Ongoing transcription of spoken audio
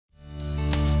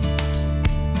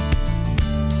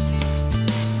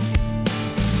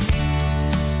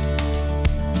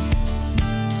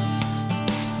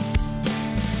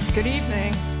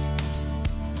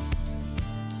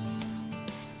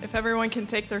If everyone can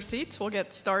take their seats, we'll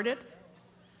get started.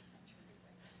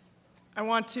 I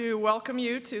want to welcome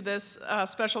you to this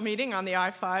special meeting on the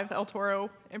I-5 El Toro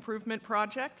Improvement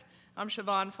Project. I'm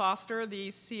Siobhan Foster,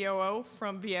 the COO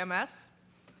from VMS.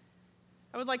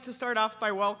 I would like to start off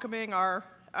by welcoming our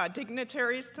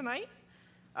dignitaries tonight.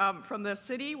 From the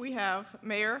city, we have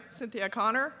Mayor Cynthia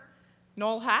Connor,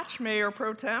 Noel Hatch, Mayor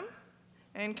Pro Tem,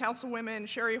 and Councilwomen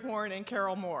Sherry Horn and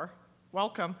Carol Moore.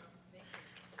 Welcome.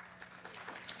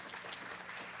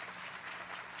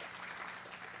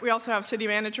 We also have City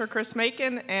Manager Chris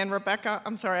Macon and Rebecca,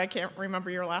 I'm sorry, I can't remember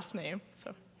your last name,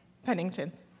 so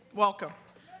Pennington. Welcome.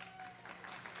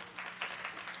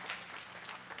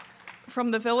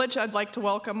 From the village, I'd like to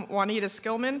welcome Juanita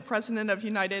Skillman, President of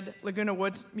United Laguna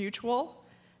Woods Mutual,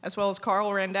 as well as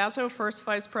Carl Randazzo, First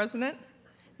Vice President,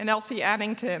 and Elsie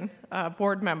Addington,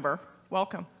 Board Member.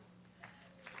 Welcome.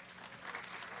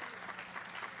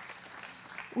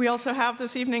 We also have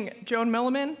this evening Joan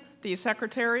Milliman, the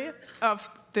Secretary of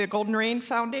the Golden Rain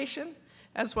Foundation,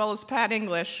 as well as Pat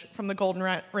English from the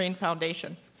Golden Rain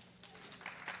Foundation.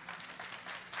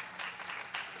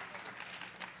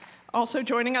 Also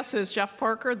joining us is Jeff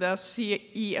Parker, the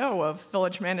CEO of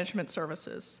Village Management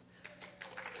Services.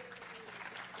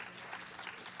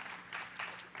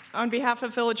 On behalf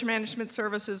of Village Management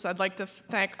Services, I'd like to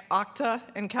thank OCTA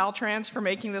and Caltrans for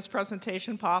making this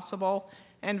presentation possible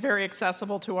and very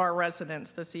accessible to our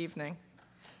residents this evening.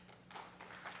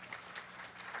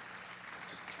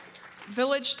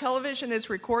 Village Television is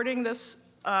recording this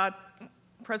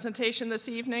presentation this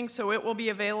evening, so it will be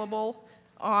available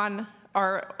on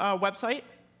our website.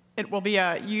 It will be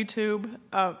a YouTube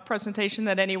presentation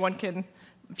that anyone can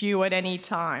view at any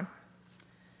time.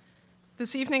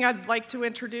 This evening, I'd like to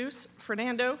introduce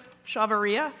Fernando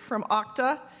Chavarria from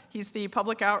OCTA. He's the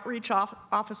Public Outreach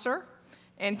Officer,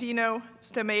 and Dino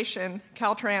Stemation,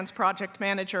 Caltrans Project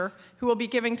Manager, who will be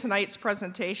giving tonight's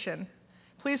presentation.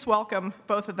 Please welcome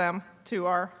both of them to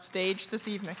our stage this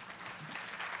evening.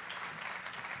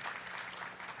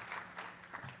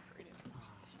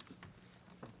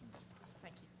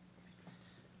 Thank you.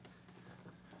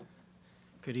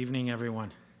 Good evening,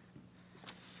 everyone.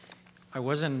 I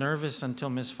wasn't nervous until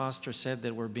Ms. Foster said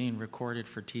that we're being recorded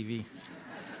for TV.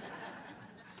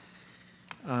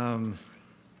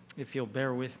 If you'll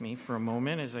bear with me for a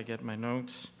moment as I get my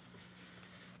notes.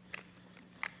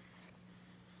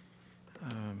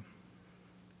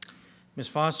 Ms.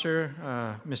 Foster,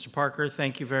 Mr. Parker,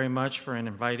 thank you very much for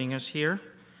inviting us here.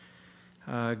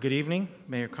 Good evening,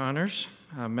 Mayor Connors,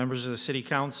 members of the City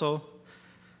Council,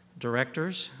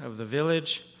 directors of the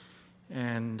village,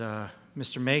 and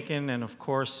Mr. Macon, and of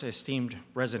course, esteemed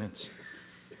residents.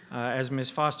 As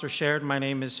Ms. Foster shared, my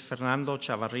name is Fernando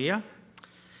Chavarria,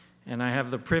 and I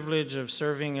have the privilege of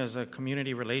serving as a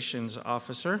Community Relations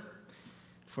Officer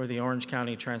for the Orange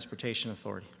County Transportation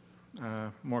Authority,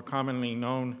 more commonly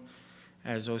known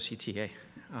as OCTA.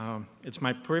 It's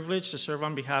my privilege to serve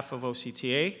on behalf of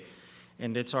OCTA,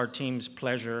 and it's our team's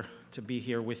pleasure to be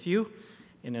here with you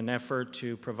in an effort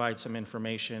to provide some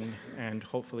information and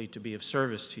hopefully to be of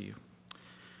service to you.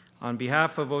 On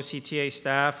behalf of OCTA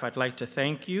staff, I'd like to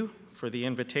thank you for the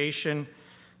invitation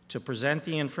to present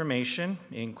the information,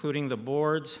 including the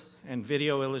boards and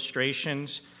video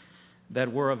illustrations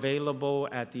that were available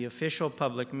at the official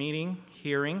public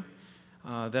hearing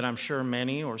that I'm sure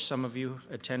many or some of you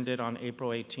attended on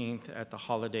April 18th at the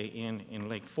Holiday Inn in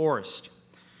Lake Forest.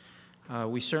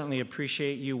 We certainly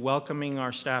appreciate you welcoming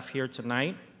our staff here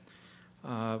tonight.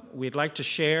 We'd like to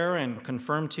share and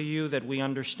confirm to you that we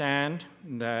understand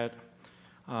that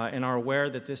and are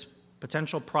aware that this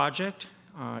potential project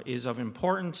is of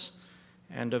importance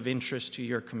and of interest to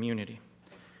your community.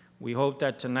 We hope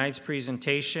that tonight's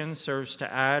presentation serves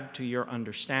to add to your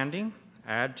understanding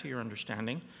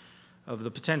of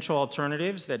the potential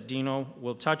alternatives that Dino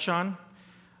will touch on,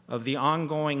 of the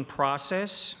ongoing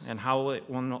process and how it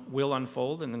will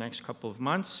unfold in the next couple of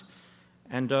months,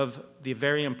 and of the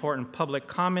very important public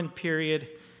comment period,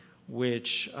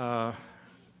 which I'm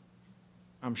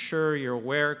sure you're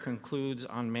aware concludes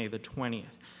on May the 20th.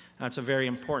 That's a very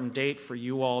important date for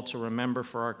you all to remember,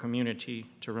 for our community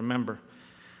to remember.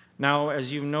 Now,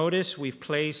 as you've noticed, we've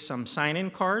placed some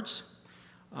sign-in cards.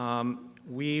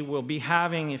 We will be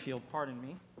having, if you'll pardon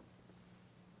me,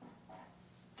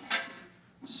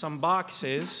 some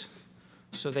boxes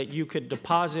so that you could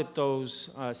deposit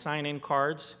those sign-in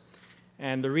cards.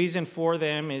 And the reason for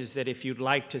them is that if you'd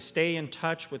like to stay in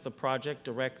touch with the project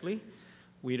directly,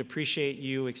 we'd appreciate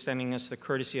you extending us the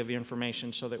courtesy of the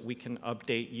information so that we can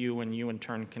update you and you in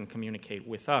turn can communicate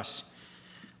with us.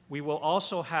 We will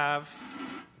also have,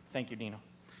 thank you, Dino.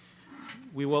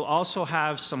 We will also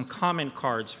have some comment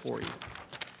cards for you,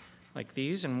 like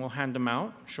these, and we'll hand them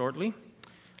out shortly.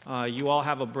 You all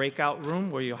have a breakout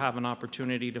room where you'll have an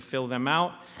opportunity to fill them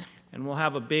out, and we'll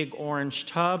have a big orange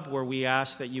tub where we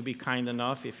ask that you be kind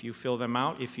enough, if you fill them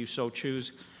out, if you so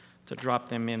choose, to drop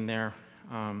them in there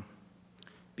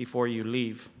before you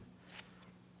leave.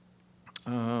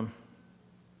 Allow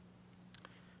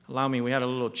me, we had a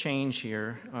little change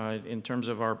here in terms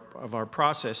of our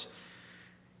process.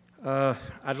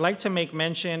 I'd like to make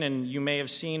mention, and you may have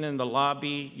seen in the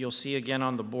lobby, you'll see again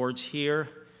on the boards here,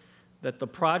 that the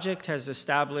project has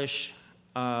established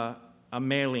a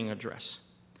mailing address.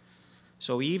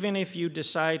 So even if you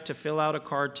decide to fill out a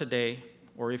card today,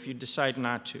 or if you decide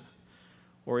not to,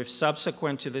 or if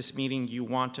subsequent to this meeting you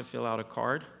want to fill out a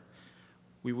card,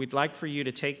 we would like for you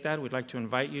to take that. We'd like to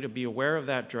invite you to be aware of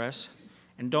that address,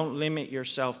 and don't limit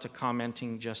yourself to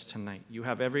commenting just tonight. You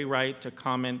have every right to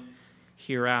comment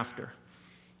hereafter.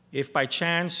 If by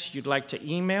chance you'd like to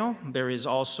email, there is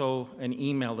also an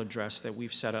email address that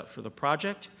we've set up for the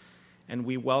project, and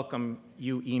we welcome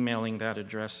you emailing that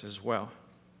address as well.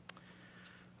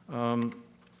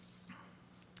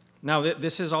 Now,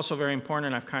 this is also very important,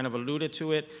 and I've kind of alluded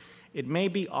to it. It may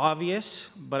be obvious,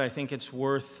 but I think it's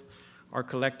worth our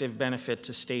collective benefit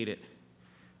to state it.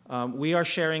 We are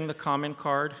sharing the comment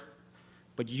card,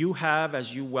 but you have,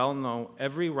 as you well know,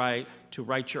 every right to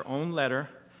write your own letter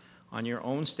on your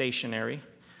own stationery.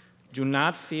 Do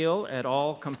not feel at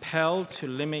all compelled to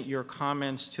limit your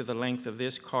comments to the length of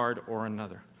this card or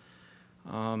another.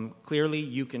 Clearly,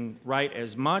 you can write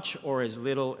as much or as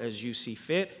little as you see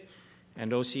fit,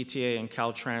 and OCTA and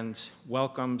Caltrans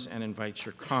welcomes and invites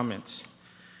your comments.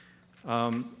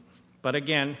 But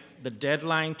again, the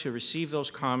deadline to receive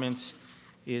those comments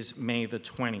is May the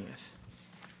 20th.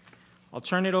 I'll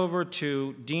turn it over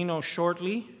to Dino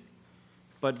shortly,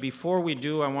 but before we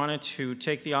do, I wanted to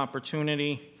take the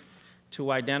opportunity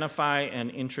to identify and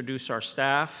introduce our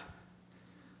staff,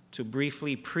 to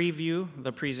briefly preview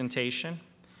the presentation,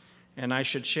 and I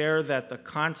should share that the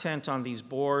content on these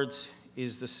boards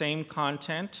is the same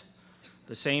content,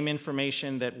 the same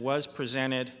information that was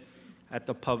presented at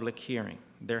the public hearing.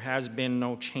 There has been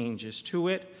no changes to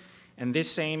it, and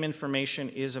this same information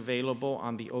is available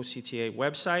on the OCTA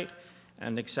website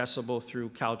and accessible through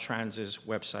Caltrans's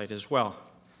website as well.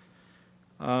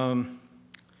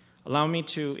 Allow me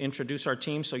to introduce our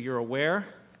team so you're aware.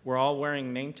 We're all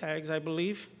wearing name tags, I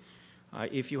believe.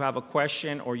 If you have a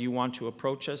question or you want to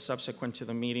approach us subsequent to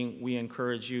the meeting, we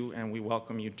encourage you and we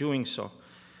welcome you doing so.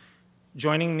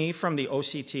 Joining me from the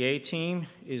OCTA team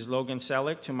is Logan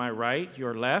Selleck to my right,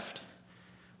 your left.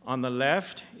 On the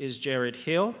left is Jared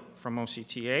Hill from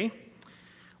OCTA.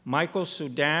 Michael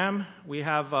Sudam, we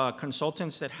have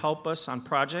consultants that help us on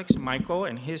projects. Michael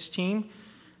and his team,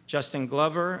 Justin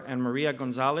Glover and Maria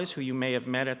Gonzalez, who you may have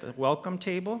met at the welcome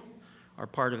table, are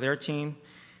part of their team.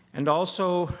 And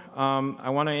also, I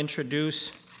want to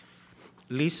introduce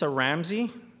Lisa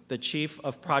Ramsey, the Chief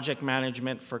of Project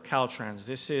Management for Caltrans.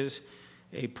 This is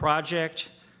a project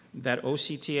that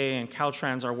OCTA and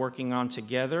Caltrans are working on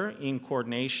together in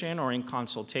coordination or in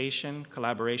consultation,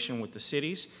 collaboration with the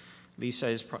cities.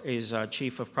 Lisa is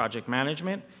Chief of Project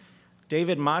Management.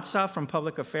 David Matza from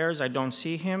Public Affairs, I don't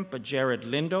see him, but Jared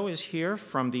Lindo is here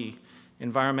from the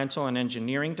Environmental and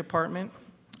Engineering Department.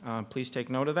 Please take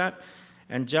note of that.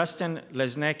 And Justin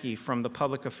Lesnecki from the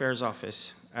Public Affairs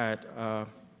Office at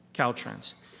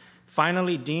Caltrans.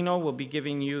 Finally, Dino will be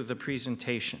giving you the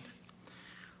presentation.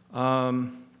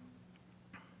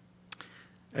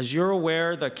 As you're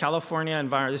aware, the California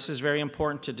Environment, this is very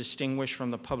important to distinguish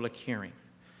from the public hearing.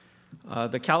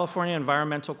 The California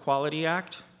Environmental Quality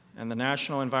Act and the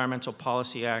National Environmental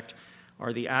Policy Act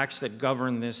are the acts that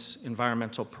govern this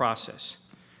environmental process.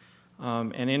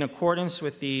 And in accordance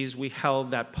with these, we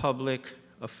held that public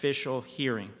official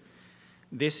hearing.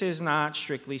 This is not,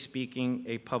 strictly speaking,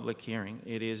 a public hearing.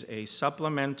 It is a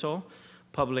supplemental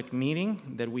public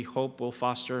meeting that we hope will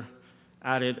foster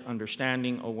added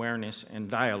understanding, awareness, and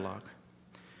dialogue.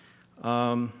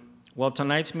 While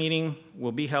tonight's meeting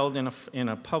will be held in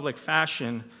a public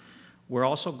fashion, we're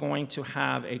also going to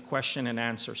have a question and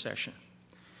answer session.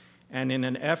 And in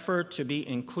an effort to be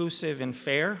inclusive and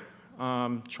fair,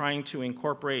 trying to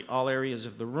incorporate all areas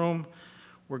of the room,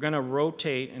 we're going to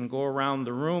rotate and go around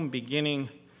the room, beginning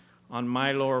on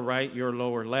my lower right, your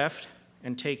lower left,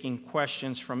 and taking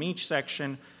questions from each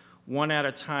section, one at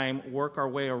a time, work our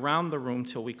way around the room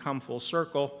till we come full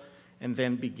circle, and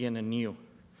then begin anew.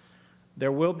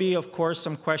 There will be, of course,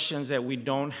 some questions that we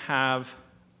don't have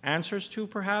answers to,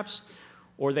 perhaps,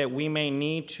 or that we may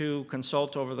need to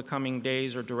consult over the coming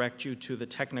days or direct you to the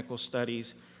technical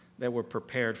studies that were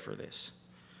prepared for this.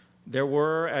 There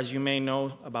were, as you may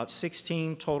know, about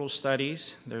 16 total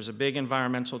studies. There's a big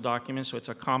environmental document, so it's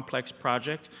a complex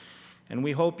project. And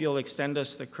we hope you'll extend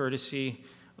us the courtesy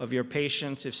of your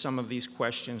patience if some of these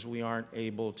questions we aren't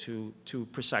able to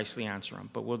precisely answer them,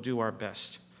 but we'll do our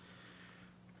best.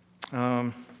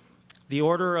 The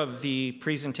order of the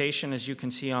presentation, as you can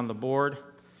see on the board,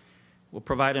 will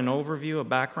provide an overview of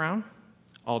background,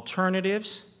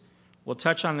 alternatives, we'll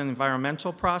touch on the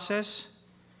environmental process,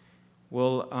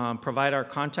 we'll provide our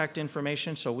contact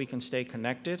information so we can stay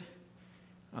connected.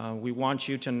 We want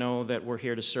you to know that we're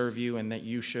here to serve you and that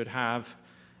you should have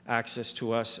access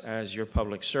to us as your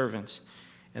public servants.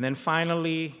 And then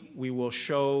finally, we will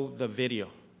show the video,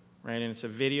 right? And it's a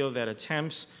video that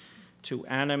attempts to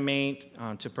animate,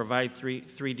 to provide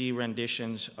 3D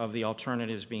renditions of the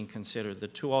alternatives being considered, the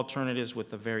two alternatives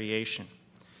with the variation.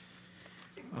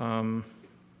 Pardon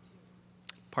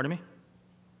me?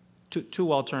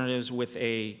 Two alternatives with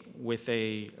a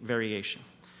variation.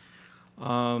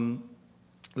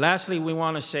 Lastly, we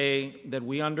want to say that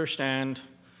we understand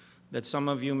that some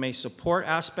of you may support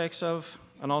aspects of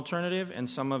an alternative and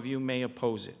some of you may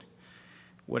oppose it.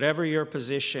 Whatever your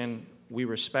position, we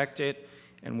respect it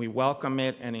and we welcome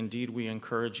it, and indeed we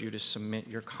encourage you to submit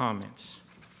your comments.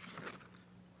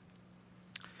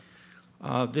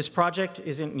 This project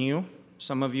isn't new.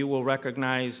 Some of you will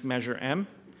recognize Measure M.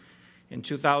 In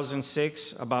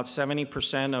 2006, about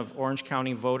 70% of Orange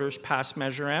County voters passed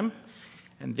Measure M,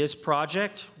 and this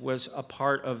project was a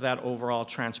part of that overall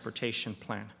transportation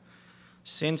plan.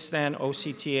 Since then,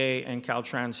 OCTA and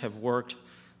Caltrans have worked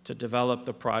to develop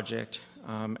the project,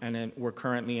 and we're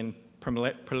currently in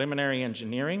preliminary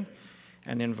engineering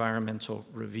and environmental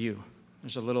review.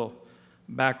 There's a little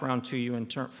background to you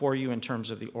for you in terms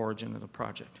of the origin of the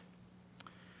project.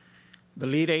 The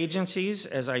lead agencies,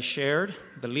 as I shared,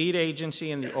 the lead agency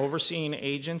and the overseeing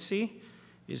agency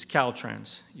is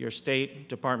Caltrans, your state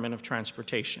Department of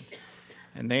Transportation.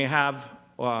 And they have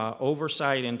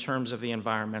oversight in terms of the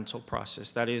environmental process.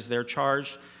 That is, they're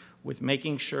charged with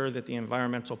making sure that the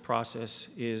environmental process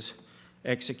is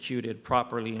executed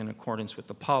properly in accordance with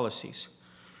the policies.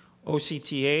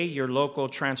 OCTA, your local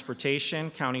transportation,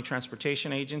 county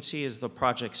transportation agency, is the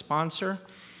project sponsor.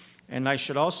 And I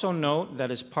should also note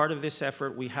that as part of this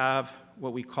effort, we have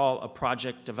what we call a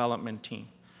project development team.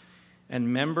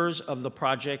 And members of the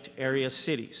project area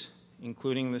cities,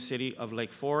 including the city of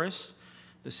Lake Forest,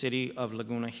 the city of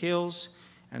Laguna Hills,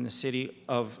 and the city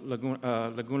of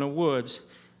Laguna Woods,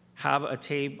 have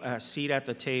a seat at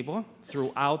the table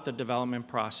throughout the development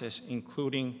process,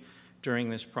 including during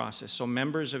this process. So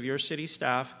members of your city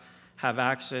staff have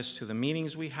access to the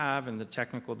meetings we have and the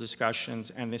technical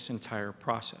discussions and this entire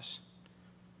process.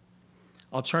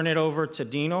 I'll turn it over to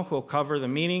Dino, who will cover the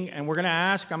meeting, and we're going to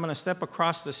ask, I'm going to step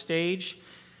across the stage.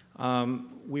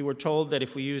 We were told that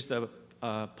if we use the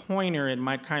pointer, it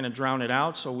might kind of drown it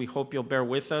out, so we hope you'll bear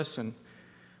with us, and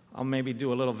I'll maybe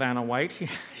do a little Vanna White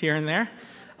here and there.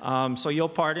 So you'll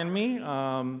pardon me,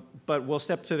 but we'll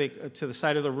step to the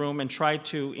side of the room and try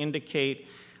to indicate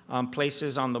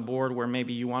places on the board where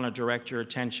maybe you want to direct your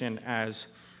attention as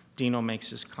Dino makes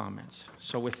his comments.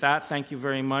 So with that, thank you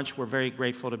very much. We're very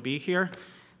grateful to be here.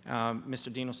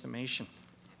 Mr. Dino Stimation.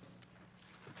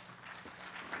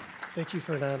 Thank you,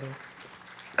 Fernando.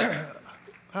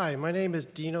 Hi, my name is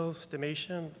Dino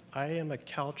Stimation. I am a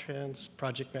Caltrans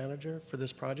project manager for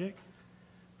this project.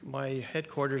 My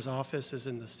headquarters office is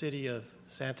in the city of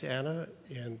Santa Ana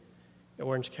in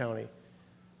Orange County.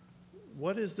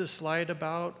 What is this slide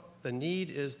about? The need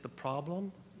is the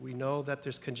problem. We know that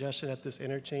there's congestion at this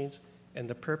interchange, and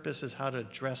the purpose is how to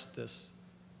address this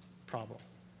problem.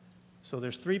 So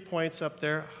there's 3 points up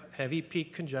there: heavy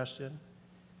peak congestion.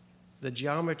 The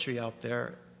geometry out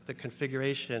there, the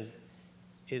configuration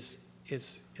is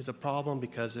a problem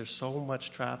because there's so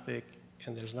much traffic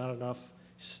and there's not enough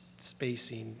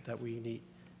spacing that we need.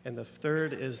 And the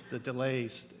third is the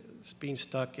delays, being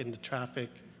stuck in the traffic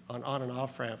on and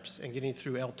off ramps and getting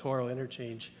through El Toro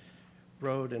interchange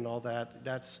road and all that.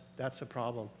 That's a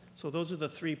problem. So those are the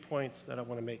 3 points that I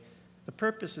want to make. The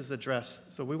purpose is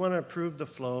addressed. So we want to improve the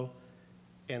flow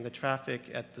and the traffic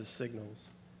at the signals.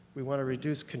 We want to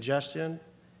reduce congestion,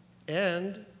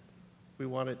 and we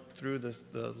want it through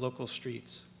the local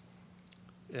streets.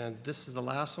 And this is the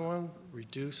last one: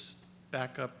 reduce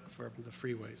backup from the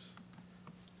freeways.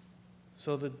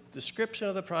 So the description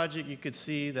of the project, you could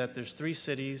see that there's 3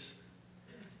 cities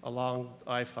along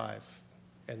I-5,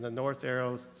 and the north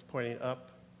arrow is pointing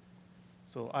up.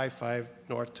 So I-5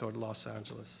 north toward Los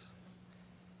Angeles.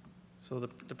 So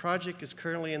the project is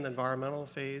currently in the environmental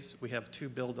phase. We have 2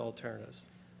 build alternatives.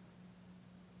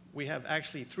 we have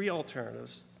actually 3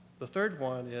 alternatives. The third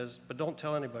one is, but don't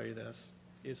tell anybody this,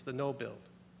 is the no build.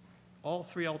 All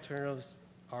 3 alternatives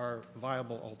are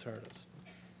viable alternatives.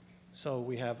 So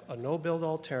we have a no build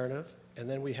alternative, and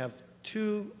then we have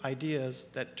 2 ideas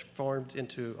that formed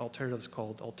into alternatives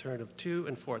called alternative 2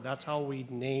 and 4. That's how we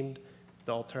named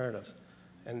the alternatives.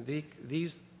 And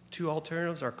these 2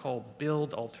 alternatives are called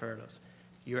build alternatives.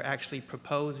 You're actually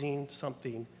proposing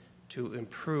something to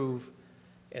improve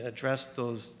and address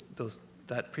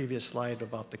that previous slide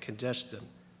about the congestion,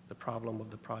 the problem of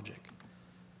the project.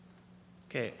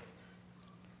 Okay.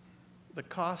 The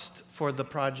cost for the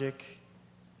project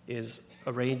is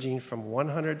ranging from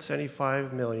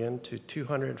 $175 million to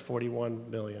 $241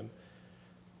 million.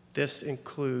 This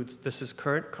is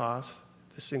current cost.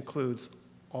 This includes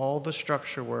all the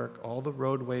structure work, all the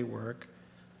roadway work,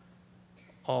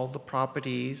 all the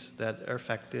properties that are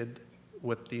affected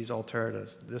with these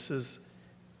alternatives. This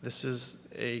is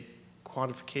a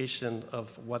quantification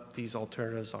of what these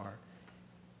alternatives are.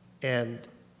 And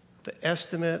the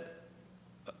estimate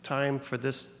time for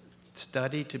this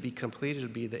study to be completed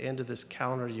would be the end of this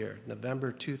calendar year,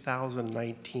 November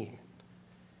 2019.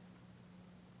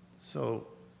 So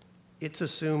it's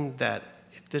assumed that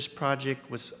if this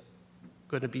project was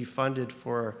going to be funded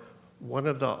for one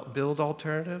of the build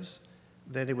alternatives,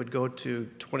 then it would go to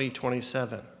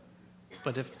 2027.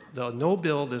 But if the no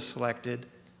build is selected,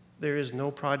 there is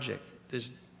no project.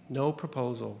 There's no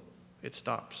proposal. It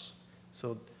stops.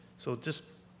 So just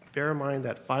bear in mind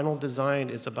that final design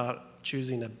is about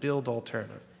choosing a build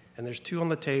alternative. And there's 2 on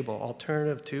the table,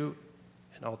 alternative 2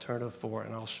 and alternative 4.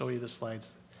 And I'll show you the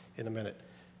slides in a minute.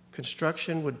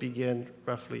 Construction would begin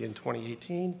roughly in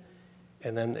 2018,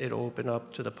 and then it'll open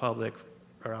up to the public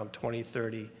around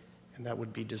 2030, and that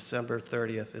would be December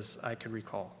 30th, as I can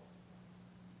recall.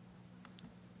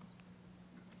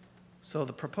 So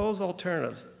the proposed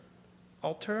alternatives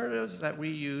that we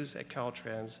use at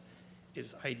Caltrans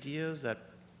is ideas that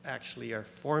actually are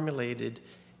formulated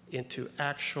into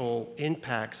actual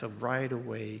impacts of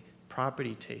right-of-way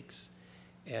property takes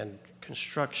and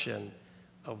construction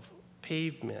of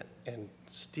pavement and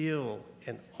steel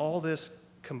and all this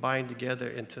combined together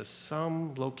into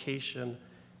some location,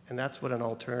 and that's what an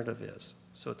alternative is.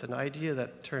 So it's an idea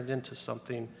that turned into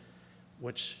something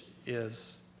which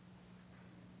is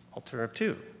alternative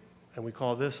 2, and we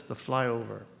call this the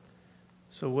flyover.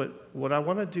 So what I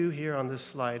want to do here on this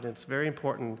slide, and it's very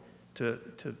important to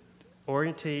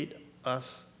orientate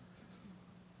us,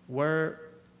 where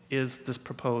is this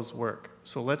proposed work?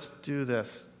 So let's do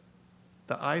this.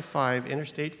 The I-5,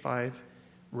 Interstate 5,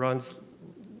 runs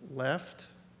left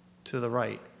to the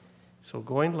right. So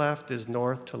going left is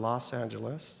north to Los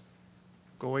Angeles.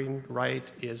 Going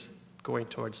right is going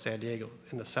towards San Diego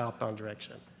in the southbound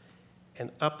direction.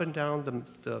 And up and down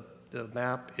the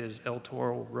map is El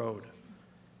Toro Road.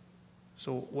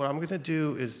 So what I'm going to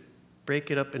do is break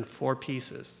it up in 4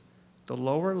 pieces. The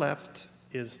lower left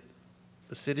is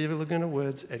the city of Laguna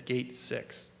Woods at gate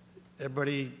 6.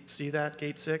 Everybody see that,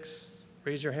 gate 6?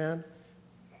 Raise your hand.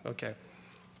 Okay.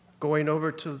 Going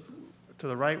over to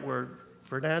the right where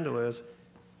Fernando is,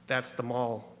 that's the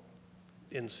mall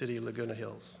in the city of Laguna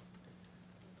Hills.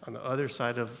 On the other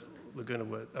side of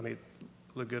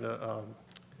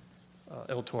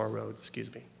El Toro Road,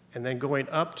 excuse me. And then going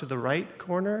up to the right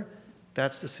corner,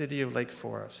 that's the city of Lake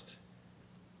Forest.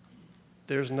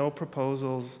 There's no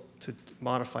proposals to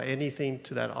modify anything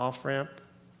to that off-ramp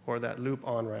or that loop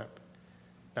on-ramp.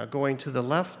 Now going to the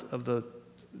left of the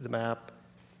map,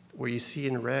 where you see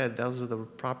in red, those are the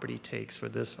property takes for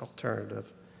this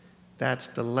alternative. That's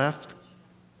the left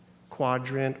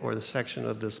quadrant or the section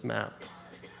of this map.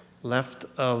 Left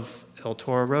of El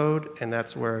Toro Road, and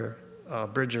that's where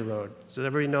Bridger Road. Does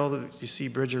everybody know that you see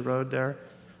Bridger Road there?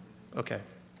 Okay.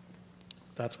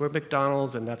 That's where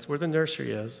McDonald's and that's where the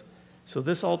nursery is. So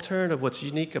this alternative, what's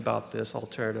unique about this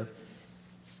alternative,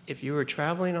 if you were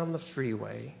traveling on the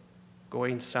freeway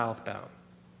going southbound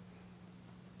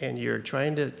and you're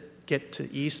trying to get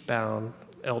to eastbound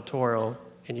El Toro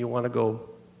and you want to go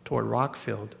toward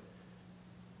Rockfield,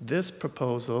 this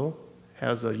proposal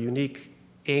has a unique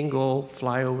angle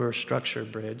flyover structure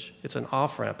bridge. It's an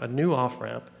off-ramp, a new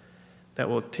off-ramp that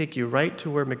will take you right to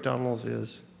where McDonald's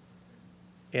is,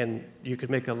 and you could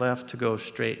make a left to go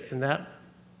straight. And that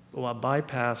will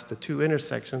bypass the 2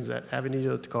 intersections at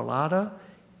Avenida Colada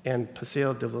and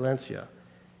Paseo de Valencia.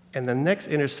 And the next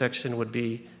intersection would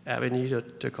be Avenida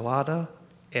Colada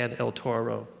and El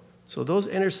Toro. So those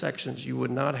intersections, you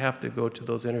would not have to go to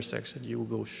those intersections. You will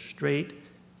go straight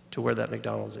to where that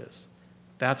McDonald's is.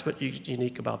 That's what's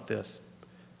unique about this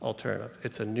alternative.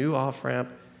 It's a new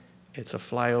off-ramp. It's a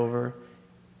flyover.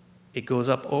 It goes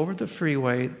up over the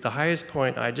freeway. The highest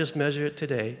point, I just measured it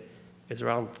today, is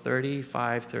around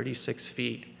 35, 36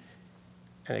 feet.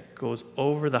 And it goes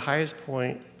over the highest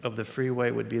point of the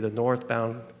freeway would be the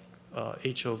northbound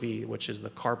HOV, which is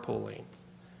the carpool lanes.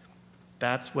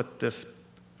 That's what this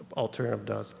alternative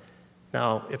does.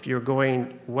 Now, if you're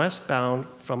going westbound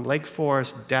from Lake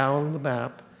Forest down the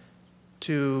map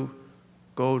to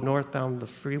go northbound the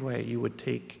freeway, you would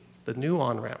take the new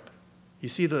on-ramp. You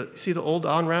see the old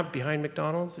on-ramp behind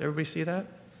McDonald's? Everybody see that?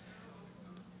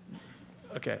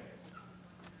 Okay.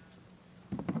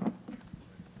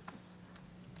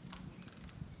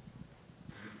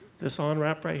 This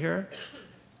on-ramp right here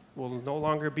will no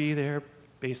longer be there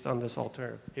based on this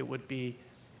alternative. It would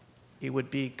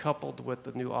be coupled with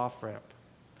the new off-ramp.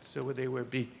 So they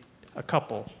would be a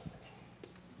couple.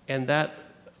 And that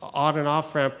on and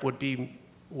off-ramp would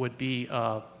be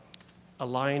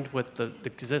aligned with the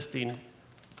existing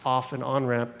off and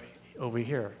on-ramp over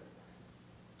here.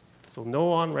 So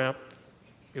no on-ramp,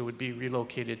 it would be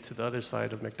relocated to the other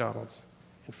side of McDonald's,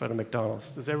 in front of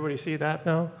McDonald's. Does everybody see that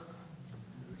now?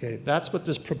 Okay, that's what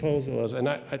this proposal is, and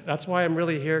that's why I'm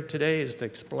really here today, is to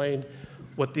explain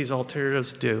what these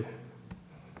alternatives do.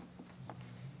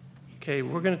 Okay,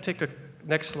 we're going to take a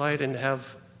next slide and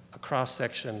have a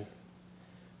cross-section.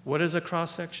 What is a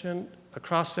cross-section? A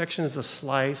cross-section is a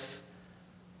slice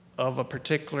of a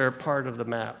particular part of the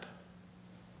map.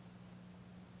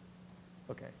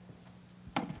 Okay.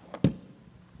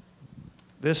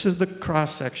 This is the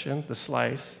cross-section, the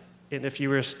slice, and if you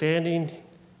were standing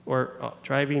or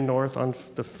driving north on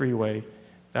the freeway,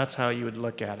 that's how you would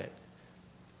look at it.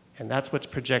 And that's what's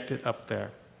projected up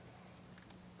there.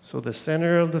 So the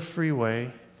center of the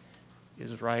freeway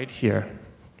is right here.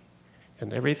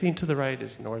 And everything to the right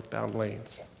is northbound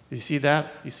lanes. You see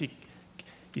that? You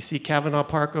see Kavanaugh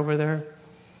Park over there?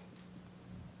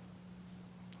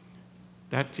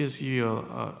 That gives you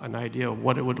an idea of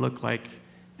what it would look like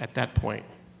at that point.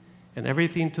 And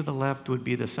everything to the left would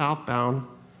be the southbound,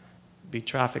 be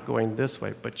traffic going this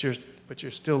way, but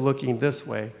you're still looking this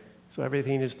way, so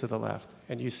everything is to the left.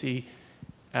 And you see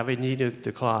Avenida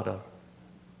de Claudia.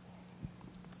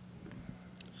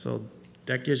 So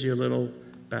that gives you a little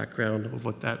background of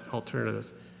what that alternative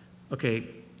is. Okay,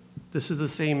 this is the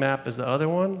same map as the other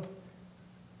one,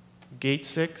 Gate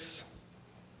 6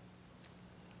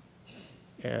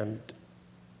 and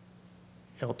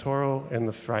El Toro and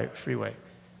the freeway.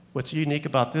 What's unique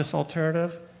about this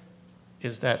alternative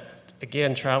is that,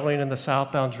 again, traveling in the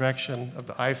southbound direction of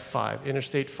the I-5,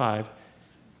 Interstate 5,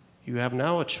 you have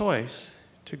now a choice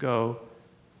to go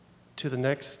to the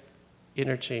next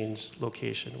interchange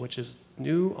location, which is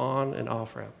new on and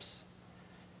off ramps.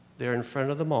 They're in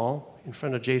front of the mall, in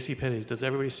front of JCPenney's. Does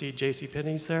everybody see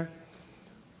JCPenney's there?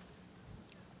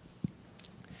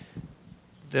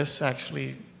 This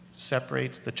actually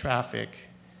separates the traffic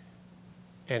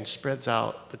and spreads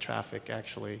out the traffic,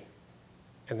 actually.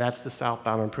 And that's the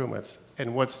southbound improvements.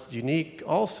 And what's unique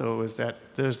also is that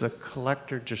there's a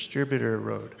collector-distributor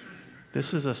road.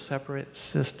 This is a separate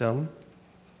system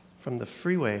from the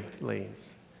freeway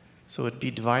lanes. So it'd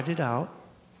be divided out.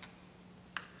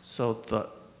 So the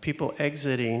people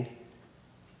exiting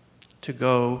to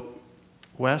go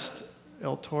west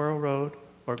El Toro Road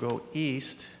or go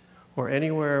east or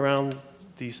anywhere around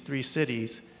these three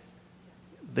cities,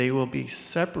 they will be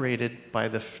separated by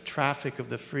the traffic of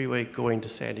the freeway going to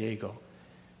San Diego,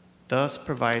 thus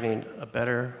providing a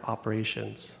better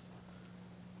operations.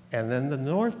 And then the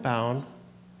northbound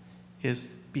is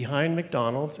behind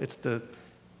McDonald's. It's the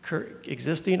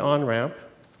existing on-ramp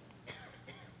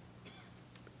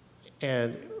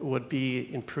and would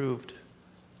be improved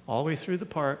all the way through the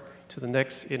park to the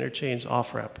next interchange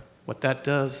off-ramp. What that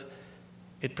does,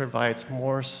 it provides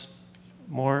more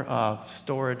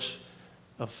storage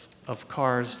of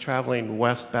cars traveling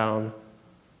westbound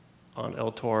on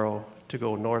El Toro to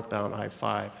go northbound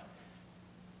I-5,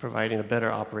 providing a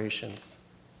better operations.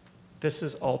 This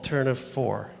is alternative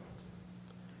 4.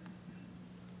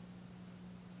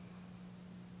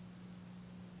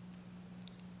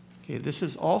 Okay, this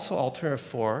is also alternative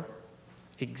 4.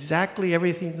 Exactly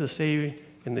everything the same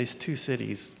in these two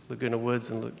cities, Laguna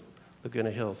Woods and Laguna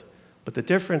Hills. But the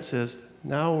difference is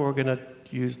now we're going to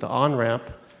use the on-ramp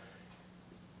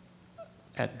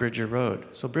at Bridger Road.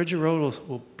 So Bridger Road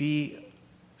will be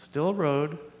still a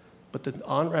road, but the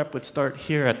on-ramp would start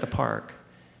here at the park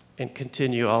and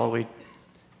continue all the way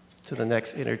to the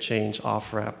next interchange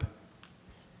off-ramp.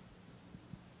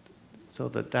 So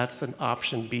that's an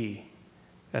option B.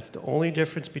 That's the only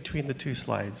difference between the two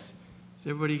slides. Does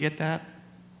everybody get that?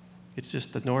 It's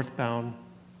just the northbound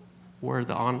where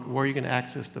you're going to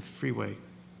access the freeway.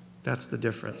 That's the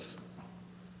difference.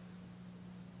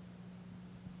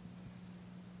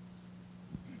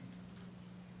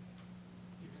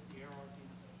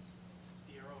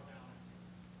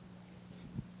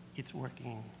 It's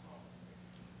working.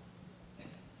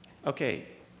 Okay,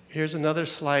 here's another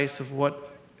slice of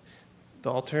what the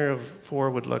alternative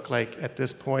 4 would look like at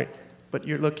this point, but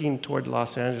you're looking toward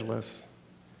Los Angeles,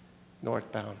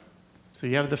 northbound. So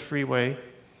you have the freeway.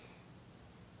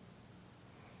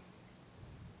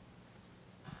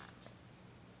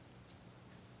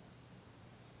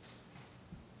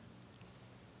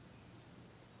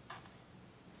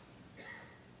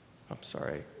 I'm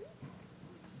sorry.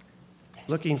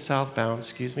 Looking southbound,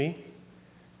 excuse me.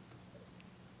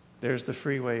 There's the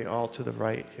freeway all to the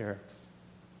right here.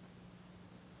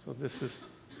 So this is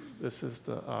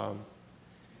the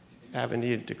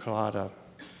Avenida de Colada.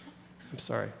 I'm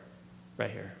sorry,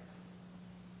 right here.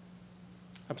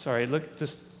 I'm sorry, look,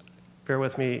 just bear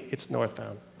with me, it's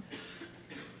northbound.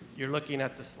 You're looking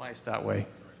at the slice that way.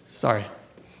 Sorry.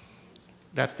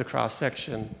 That's the cross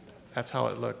section. That's how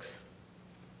it looks.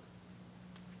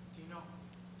 Tino,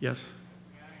 Yes?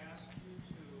 may I ask you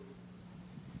to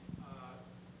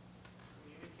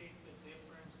communicate the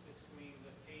difference between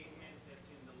the pavement that's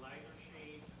in the lighter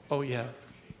shade and Oh, the yeah. darker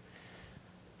shade?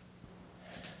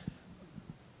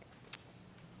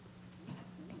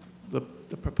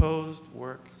 The proposed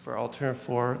work for alternative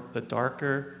 4, the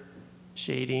darker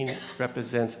shading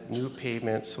represents new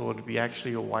pavement, so it would be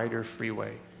actually a wider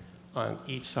freeway on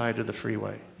each side of the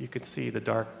freeway. You can see the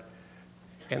dark,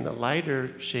 and the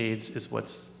lighter shades is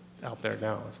what's out there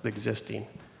now. It's the existing.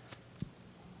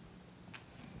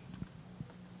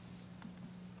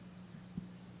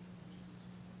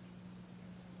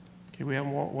 Okay, we have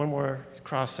one more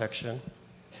cross section.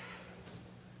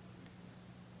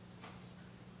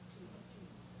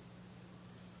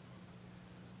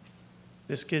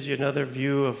 This gives you another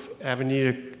view of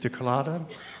Avenida de Colada.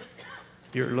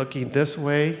 You're looking this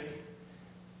way,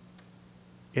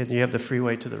 and you have the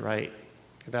freeway to the right.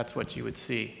 And that's what you would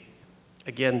see.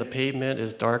 Again, the pavement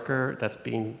is darker. That's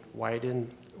being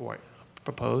widened or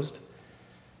proposed.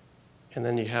 And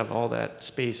then you have all that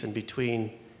space in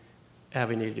between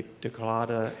Avenida de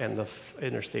Colada and the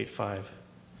Interstate 5.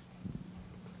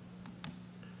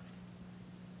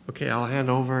 Okay, I'll hand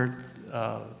over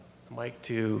mic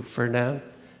to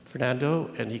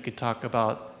Fernando, and he could talk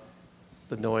about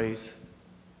the noise.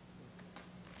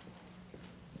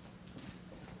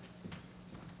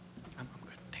 I'm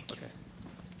good, thank you. Okay.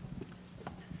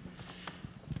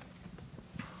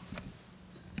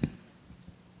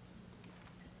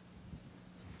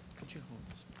 Could you hold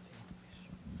this,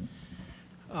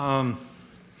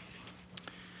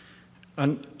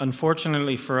 please?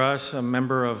 Unfortunately for us, a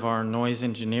member of our noise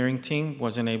engineering team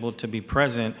wasn't able to be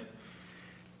present,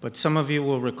 but some of you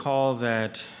will recall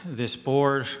that this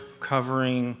board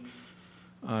covering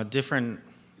different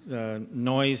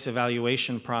noise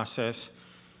evaluation process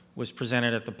was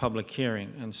presented at the public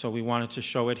hearing. And so we wanted to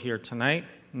show it here tonight,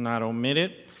 not omit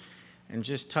it, and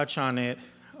just touch on it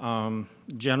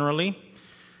generally.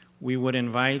 We would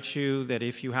invite you that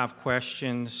if you have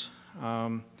questions,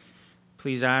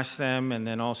 please ask them, and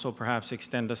then also perhaps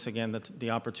extend us again the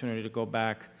opportunity to go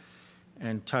back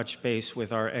and touch base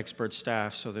with our expert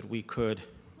staff so that we could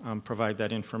provide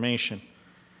that information.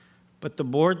 But the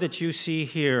board that you see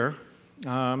here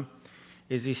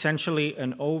is essentially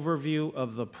an overview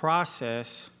of the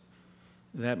process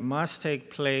that must take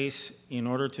place in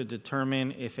order to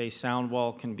determine if a sound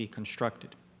wall can be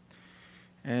constructed.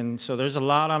 And so there's a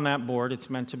lot on that board.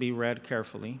 It's meant to be read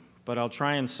carefully, but I'll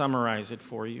try and summarize it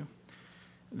for you.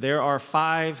 There are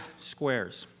 5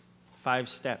 squares, 5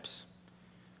 steps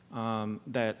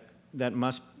that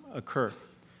must occur.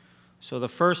 So the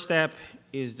first step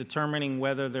is determining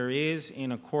whether there is,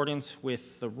 in accordance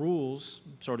with the rules,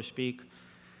 so to speak,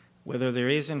 whether there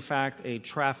is in fact a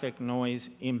traffic noise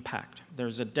impact.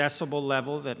 There's a decibel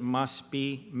level that must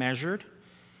be measured,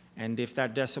 and if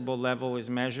that decibel level is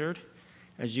measured,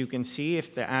 as you can see,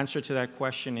 if the answer to that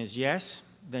question is yes,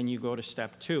 then you go to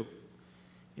step 2.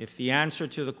 If the answer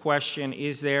to the question,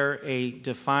 is there a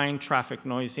defined traffic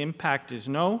noise impact, is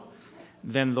no,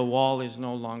 then the wall is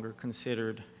no longer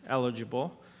considered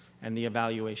eligible and the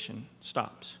evaluation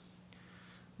stops.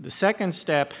 The second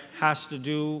step has to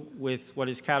do with what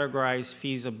is categorized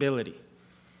feasibility.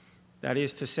 That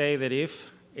is to say that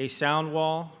if a sound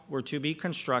wall were to be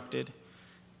constructed,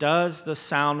 does the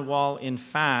sound wall in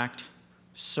fact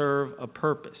serve a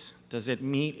purpose? Does it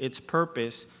meet its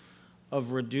purpose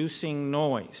of reducing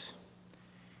noise?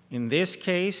 In this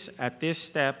case, at this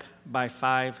step, by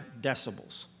 5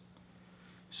 decibels.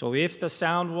 So if the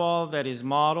sound wall that is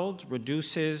modeled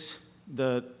reduces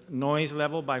the noise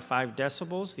level by 5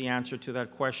 decibels, the answer to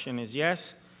that question is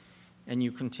yes, and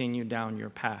you continue down your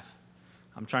path.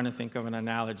 I'm trying to think of an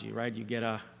analogy, right? You get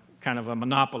a kind of a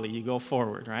monopoly, you go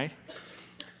forward, right?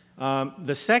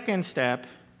 The second step,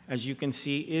 as you can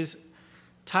see, is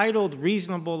titled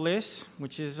reasonableness,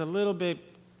 which is a little bit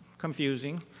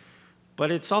confusing,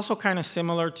 but it's also kind of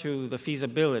similar to the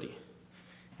feasibility.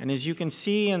 And as you can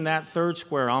see in that third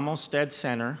square, almost dead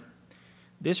center,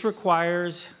 this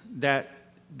requires that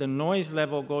the noise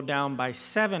level go down by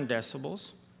 7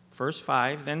 decibels, first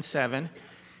 5, then 7,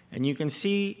 and you can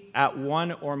see at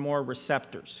 1 or more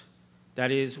receptors.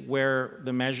 That is where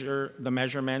the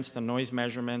measurements, the noise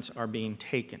measurements are being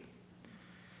taken.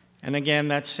 And again,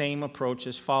 that same approach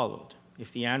is followed.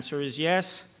 If the answer is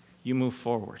yes, you move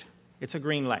forward. It's a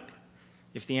green light.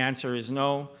 If the answer is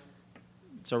no,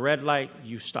 it's a red light,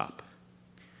 you stop.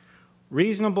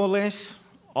 Reasonableness,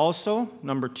 also,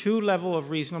 number 2 level of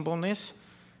reasonableness,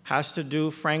 has to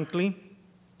do, frankly,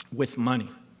 with money.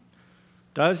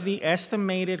 Does the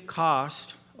estimated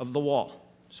cost of the wall,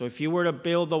 so if you were to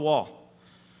build the wall,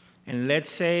 and let's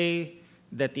say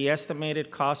that the estimated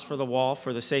cost for the wall,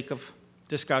 for the sake of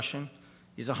discussion,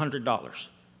 is $100.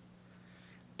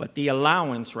 But the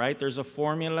allowance, right, there's a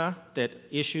formula that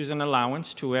issues an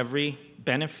allowance to every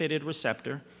benefited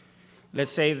receptor.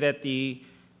 Let's say that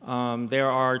there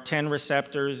are 10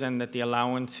 receptors and that the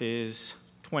allowance is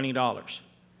 $20.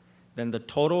 Then the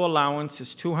total allowance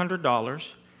is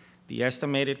 $200. The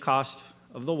estimated cost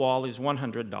of the wall is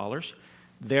 $100.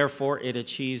 Therefore, it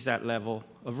achieves that level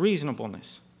of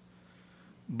reasonableness.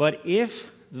 But if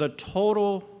the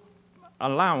total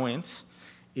allowance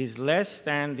is less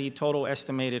than the total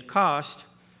estimated cost,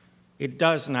 it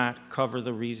does not cover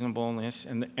the reasonableness,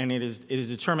 and it is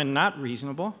determined not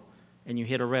reasonable, and you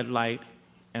hit a red light,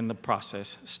 and the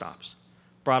process stops,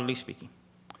 broadly speaking.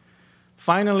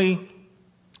 Finally,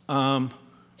 a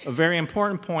very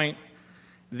important point,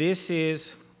 this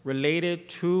is related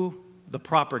to the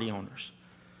property owners.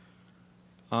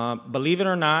 Believe it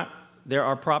or not, there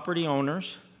are property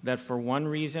owners that for one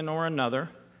reason or another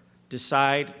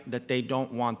decide that they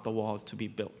don't want the wall to be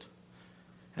built.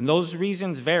 And those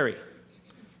reasons vary.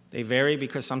 They vary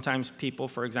because sometimes people,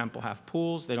 for example, have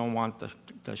pools. They don't want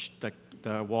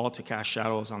the wall to cast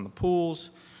shadows on the pools.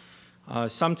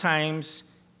 Sometimes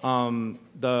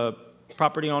the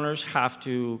property owners have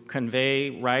to convey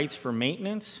rights for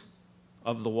maintenance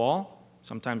of the wall.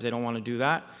 Sometimes they don't want to do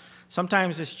that.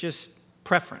 Sometimes it's just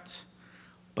preference.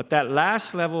 But that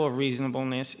last level of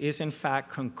reasonableness is, in fact,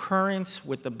 concurrence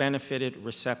with the benefited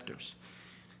receptors.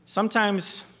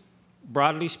 Sometimes,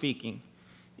 broadly speaking,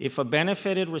 if a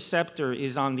benefited receptor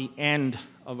is on the end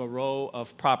of a row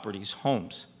of properties,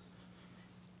 homes,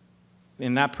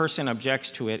 and that person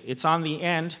objects to it, it's on the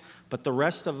end, but the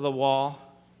rest of the wall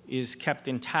is kept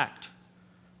intact,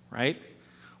 right?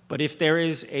 But if there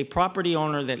is a property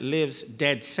owner that lives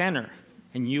dead center,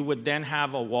 and you would then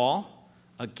have a wall,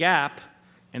 a gap,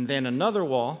 and then another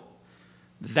wall,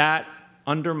 that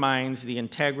undermines the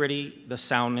integrity, the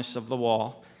soundness of the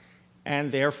wall,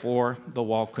 and therefore the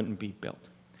wall couldn't be built.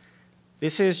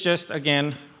 This is just,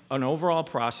 again, an overall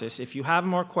process. If you have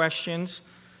more questions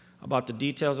about the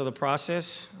details of the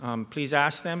process, please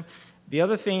ask them. The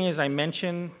other thing is I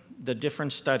mentioned the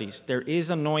different studies. There is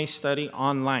a noise study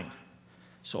online.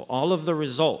 So all of the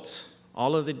results,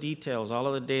 all of the details, all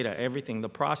of the data, everything, the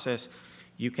process,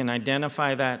 you can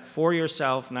identify that for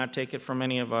yourself, not take it from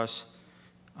any of us,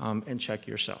 and check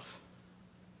yourself.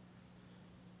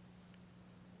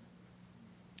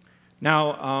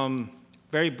 Now,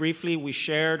 very briefly, we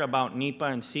shared about NEPA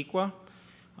and CEQA.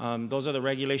 Those are the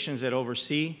regulations that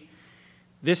oversee.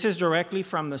 This is directly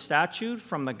from the statute,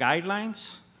 from the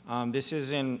guidelines. This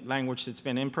is in language that's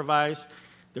been improvised.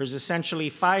 There's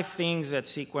essentially 5 things that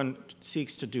CEQA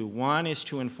seeks to do. One is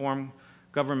to inform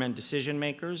government decision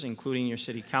makers, including your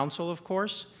city council, of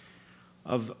course,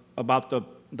 about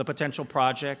the potential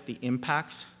project, the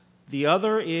impacts. The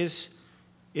other is,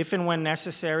 if and when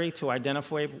necessary, to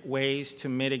identify ways to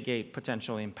mitigate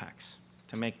potential impacts,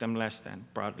 to make them less than,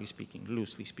 broadly speaking,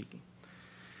 loosely speaking.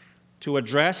 To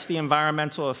address the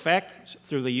environmental effect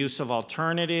through the use of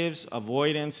alternatives,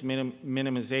 avoidance,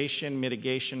 minimization,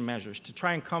 mitigation measures, to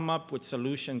try and come up with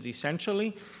solutions,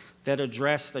 essentially, that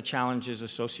address the challenges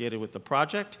associated with the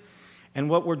project. And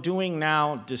what we're doing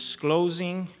now,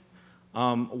 disclosing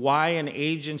why an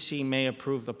agency may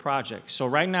approve the project. So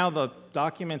right now, the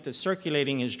document that's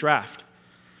circulating is draft.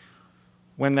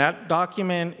 When that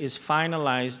document is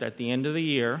finalized at the end of the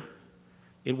year,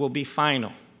 it will be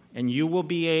final. And you will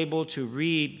be able to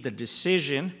read the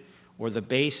decision or the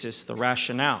basis, the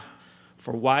rationale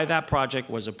for why that project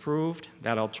was approved,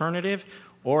 that alternative,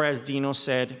 or as Dino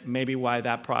said, maybe why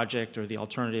that project or the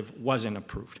alternative wasn't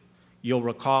approved. You'll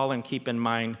recall and keep in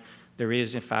mind there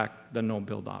is, in fact, the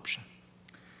no-build option.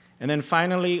 And then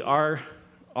finally, our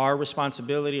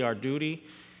responsibility, our duty,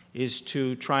 is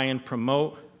to try and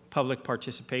promote public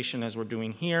participation as we're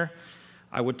doing here.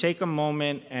 I would take a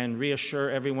moment and reassure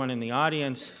everyone in the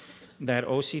audience that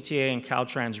OCTA and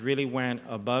Caltrans really went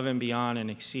above and beyond and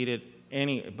exceeded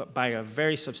by a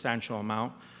very substantial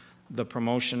amount, the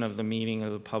promotion of the meeting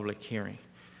of the public hearing,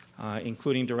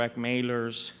 including direct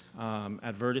mailers,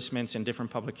 advertisements in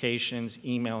different publications,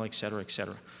 email, et cetera, et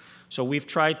cetera. So we've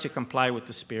tried to comply with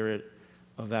the spirit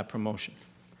of that promotion.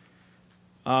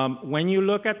 When you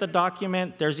look at the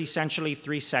document, there's essentially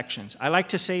 3 sections. I like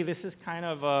to say this is kind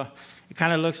of it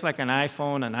kind of looks like an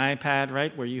iPhone, an iPad,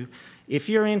 right? Where if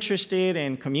you're interested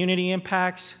in community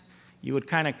impacts, you would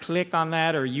kind of click on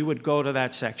that or you would go to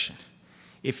that section.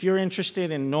 If you're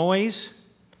interested in noise,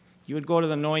 you would go to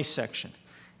the noise section.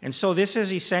 And so this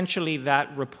is essentially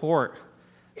that report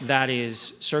that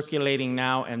is circulating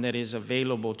now and that is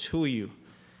available to you.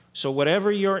 So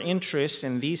whatever your interest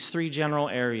in these 3 general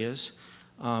areas,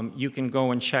 you can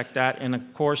go and check that. And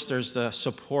of course, there's the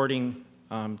supporting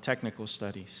technical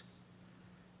studies.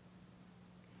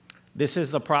 This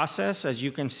is the process. As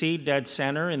you can see, dead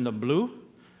center in the blue.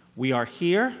 We are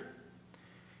here.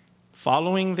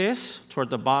 Following this, toward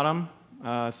the bottom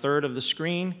third of the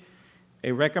screen,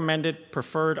 a recommended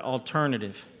preferred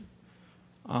alternative.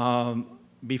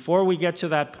 Before we get to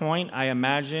that point, I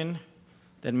imagine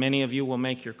that many of you will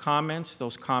make your comments.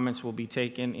 Those comments will be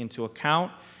taken into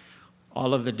account.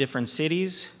 All of the different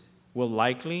cities will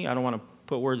likely, I don't want to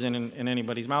put words in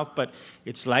anybody's mouth, but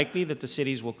it's likely that the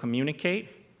cities will communicate.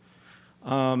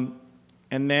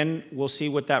 And then we'll see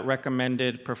what that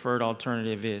recommended preferred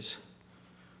alternative is.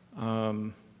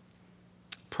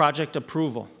 Project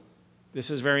approval.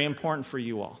 This is very important for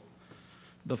you all.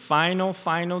 The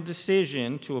final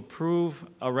decision to approve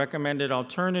a recommended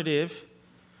alternative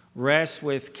rests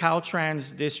with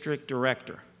Caltrans District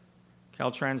Director.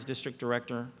 Caltrans District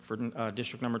Director for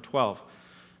District number 12,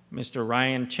 Mr.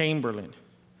 Ryan Chamberlain.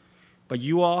 But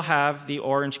you all have the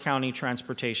Orange County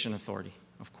Transportation Authority,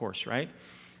 of course, right?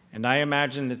 And I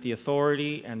imagine that the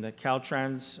authority and the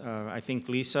Caltrans, I think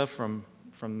Lisa from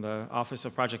the Office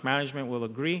of Project Management will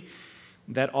agree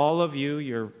that all of you,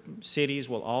 your cities,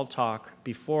 will all talk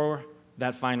before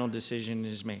that final decision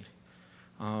is made.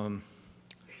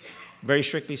 Very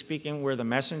strictly speaking, we're the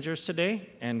messengers today,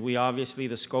 and we obviously,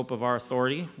 the scope of our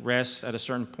authority rests at a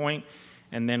certain point,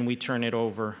 and then we turn it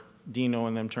over, Dino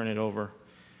and them turn it over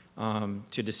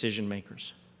to decision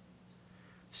makers.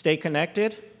 Stay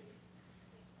connected.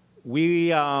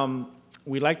 We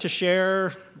like to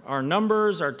share our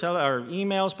numbers, our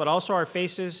emails, but also our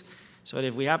faces, so that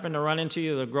if we happen to run into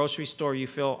you at the grocery store, you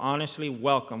feel honestly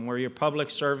welcome. We're your public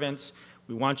servants.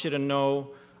 We want you to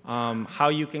know how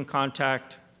you can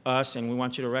contact us, and we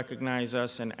want you to recognize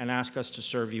us and ask us to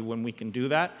serve you when we can do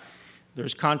that.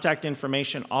 There's contact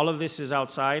information. All of this is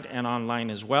outside and online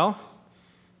as well.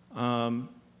 And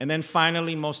then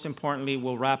finally, most importantly,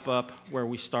 we'll wrap up where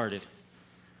we started.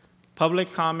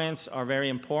 Public comments are very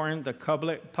important. The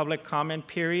public comment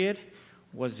period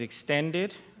was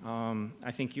extended.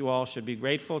 I think you all should be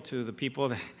grateful to the people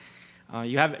that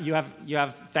you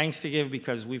have thanks to give,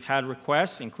 because we've had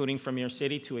requests, including from your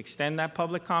city, to extend that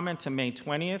public comment to May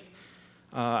 20th.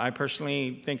 I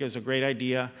personally think it's a great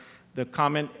idea. The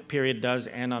comment period does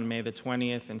end on May the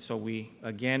 20th, and so we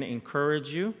again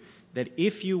encourage you that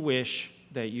if you wish,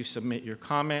 that you submit your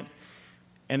comment,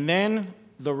 and then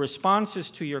the responses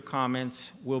to your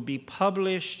comments will be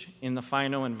published in the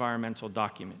final environmental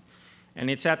document. And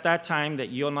it's at that time that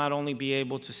you'll not only be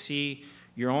able to see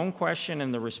your own question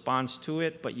and the response to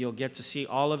it, but you'll get to see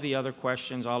all of the other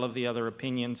questions, all of the other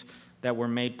opinions that were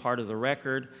made part of the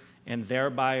record, and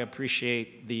thereby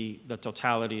appreciate the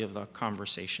totality of the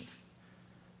conversation.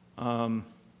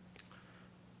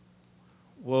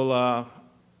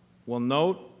 We'll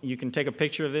note, you can take a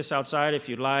picture of this outside if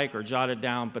you'd like, or jot it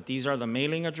down, but these are the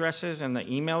mailing addresses and the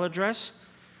email address.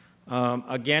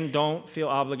 Again, don't feel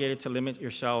obligated to limit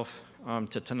yourself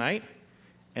to tonight.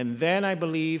 And then I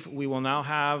believe we will now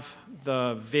have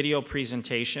the video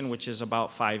presentation, which is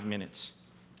about 5 minutes.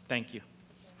 Thank you.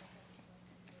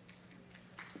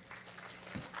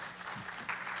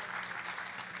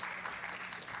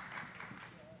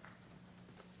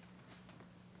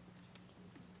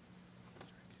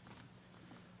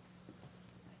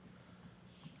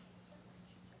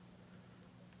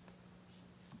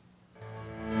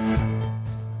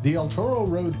 The El Toro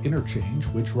Road interchange,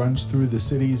 which runs through the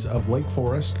cities of Lake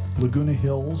Forest, Laguna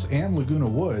Hills, and Laguna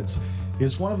Woods,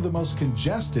 is one of the most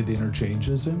congested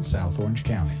interchanges in South Orange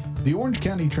County. The Orange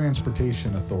County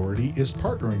Transportation Authority is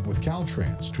partnering with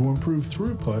Caltrans to improve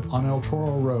throughput on El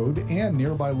Toro Road and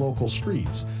nearby local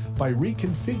streets by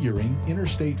reconfiguring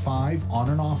Interstate 5 on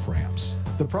and off ramps.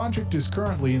 The project is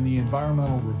currently in the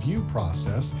environmental review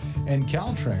process, and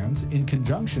Caltrans, in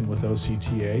conjunction with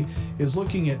OCTA, is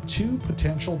looking at 2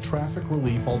 potential traffic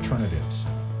relief alternatives.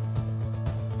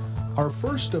 Our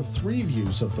first of 3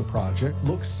 views of the project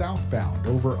looks southbound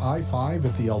over I-5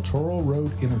 at the El Toro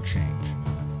Road interchange.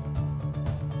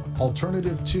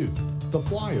 Alternative 2, the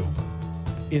flyover.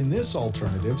 In this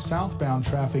alternative, southbound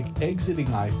traffic exiting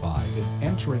I-5 and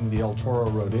entering the El Toro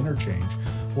Road interchange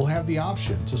will have the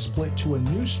option to split to a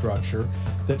new structure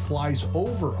that flies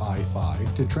over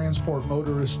I-5 to transport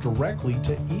motorists directly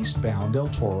to eastbound El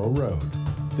Toro Road.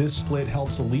 This split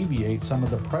helps alleviate some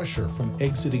of the pressure from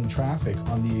exiting traffic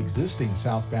on the existing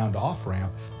southbound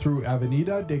off-ramp through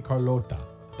Avenida de Carlota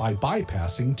by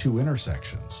bypassing 2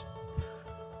 intersections.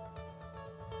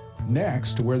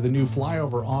 Next, where the new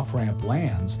flyover off-ramp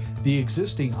lands, the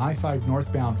existing I-5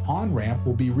 northbound on-ramp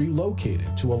will be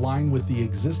relocated to align with the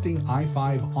existing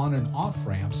I-5 on and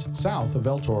off-ramps south of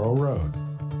El Toro Road.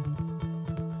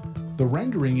 The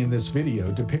rendering in this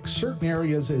video depicts certain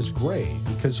areas as gray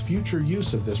because future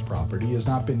use of this property has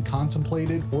not been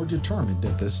contemplated or determined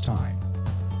at this time.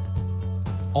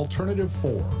 Alternative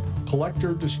 4,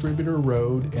 Collector Distributor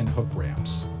Road and Hook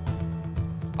Ramps.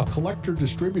 A collector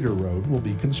distributor road will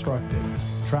be constructed.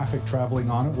 Traffic traveling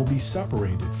on it will be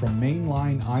separated from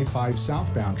mainline I-5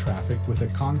 southbound traffic with a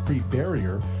concrete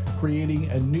barrier, creating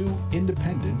a new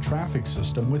independent traffic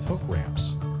system with hook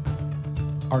ramps.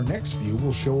 Our next view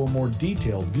will show a more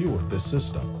detailed view of this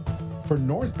system. For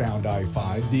northbound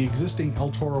I-5, the existing El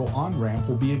Toro on-ramp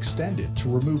will be extended to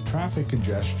remove traffic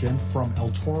congestion from El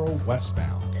Toro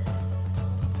westbound.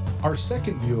 Our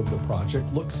second view of the project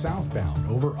looks southbound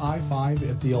over I-5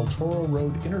 at the El Toro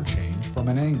Road interchange from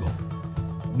an angle.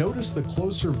 Notice the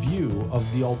closer view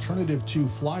of the alternative 2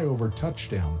 flyover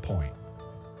touchdown point.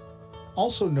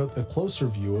 Also note the closer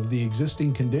view of the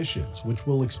existing conditions, which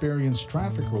will experience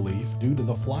traffic relief due to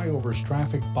the flyover's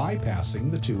traffic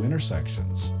bypassing the 2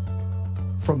 intersections.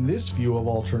 From this view of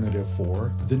Alternative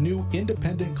 4, the new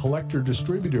independent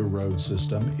collector-distributor road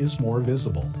system is more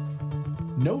visible.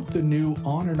 Note the new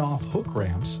on and off hook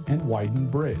ramps and widened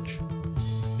bridge.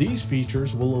 These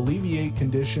features will alleviate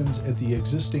conditions at the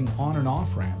existing on and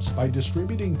off ramps by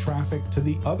distributing traffic to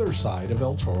the other side of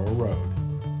El Toro Road.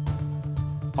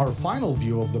 Our final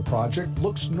view of the project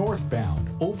looks northbound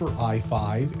over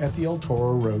I-5 at the El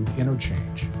Toro Road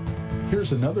interchange.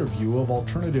 Here's another view of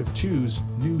Alternative 2's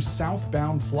new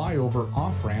southbound flyover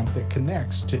off-ramp that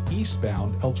connects to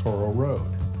eastbound El Toro Road.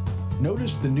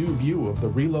 Notice the new view of the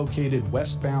relocated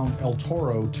westbound El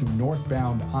Toro to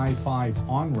northbound I-5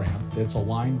 on-ramp that's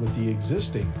aligned with the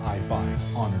existing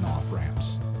I-5 on and off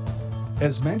ramps.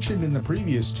 As mentioned in the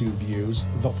previous 2 views,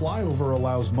 the flyover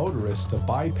allows motorists to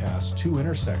bypass 2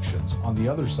 intersections on the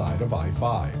other side of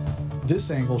I-5.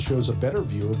 This angle shows a better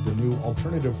view of the new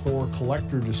Alternative 4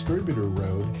 collector-distributor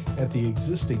road at the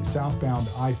existing southbound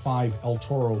I-5 El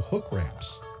Toro hook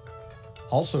ramps.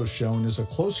 Also shown is a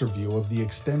closer view of the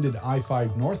extended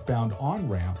I-5 northbound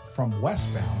on-ramp from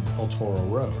westbound El Toro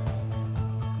Road.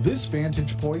 This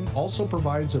vantage point also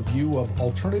provides a view of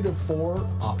Alternative 4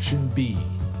 Option B.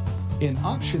 In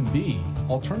Option B,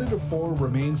 Alternative 4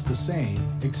 remains the same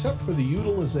except for the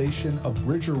utilization of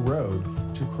Bridger Road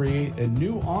to create a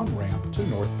new on-ramp to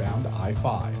northbound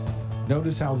I-5.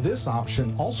 Notice how this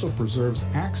option also preserves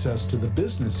access to the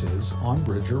businesses on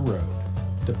Bridger Road.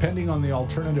 Depending on the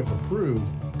alternative approved,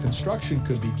 construction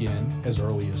could begin as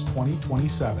early as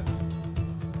 2027.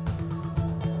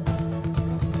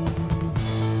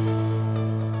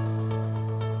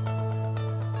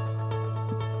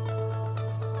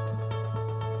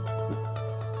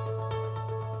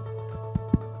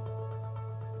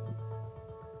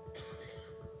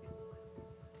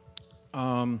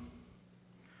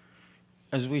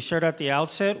 As we shared at the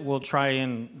outset, we'll try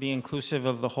and be inclusive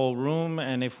of the whole room,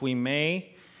 and if we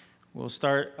may, we'll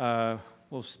start,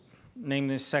 name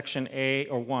this section A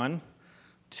or 1,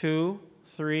 2,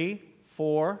 3,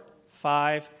 4,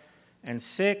 5, and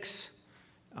 6.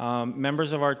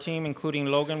 Members of our team, including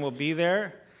Logan, will be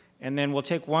there, and then we'll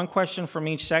take 1 question from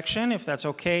each section, if that's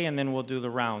okay, and then we'll do the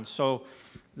round. So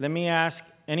let me ask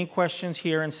any questions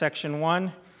here in section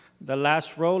 1. The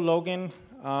last row, Logan,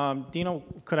 Dino,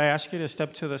 could I ask you to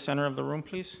step to the center of the room,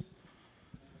 please?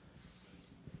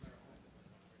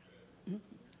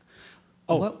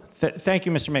 Oh, thank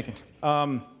you, Mr. Macon.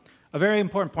 A very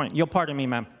important point. You'll pardon me,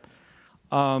 ma'am.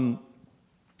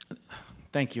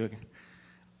 Thank you again.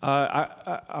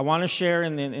 I want to share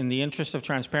in the interest of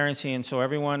transparency, and so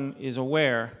everyone is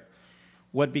aware,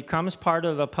 what becomes part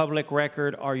of the public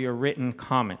record are your written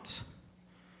comments.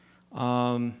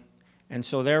 And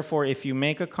so therefore, if you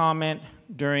make a comment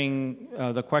during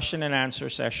the question and answer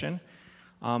session,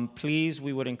 please,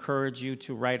 we would encourage you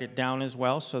to write it down as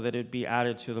well so that it be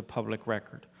added to the public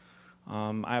record.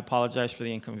 I apologize for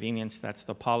the inconvenience. That's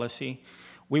the policy.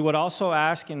 We would also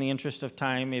ask, in the interest of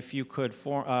time, if you could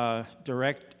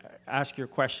ask your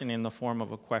question in the form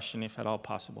of a question, if at all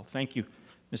possible. Thank you.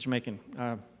 Mr. Macon.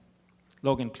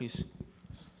 Logan, please.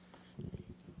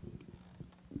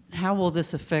 How will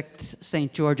this affect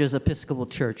St. George's Episcopal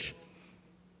Church?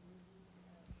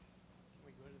 Can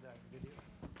we go to that video?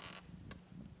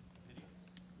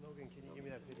 Logan, can you give me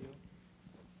that video?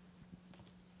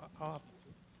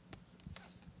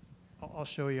 I'll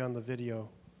show you on the video.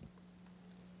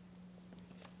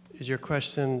 Is your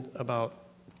question about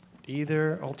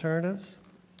either alternatives?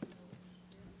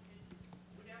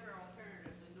 Whatever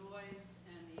alternative, the noise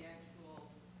and the actual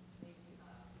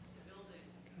building.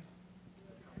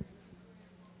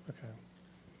 Okay.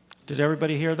 Did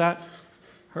everybody hear that?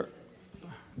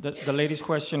 The lady's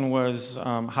question was,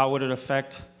 how would it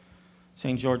affect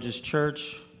St. George's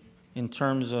Church in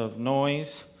terms of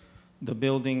noise, the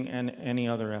building, and any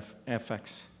other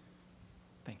effects?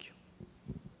 Thank you.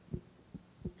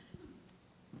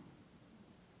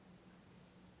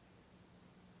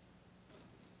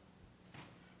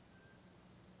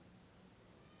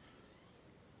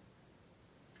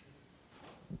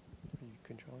 Are you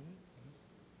controlling it?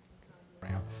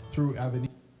 Ramp through Avenue.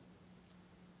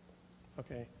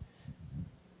 Okay.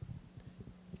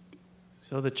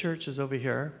 So the church is over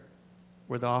here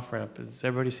where the off-ramp is. Does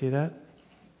everybody see that?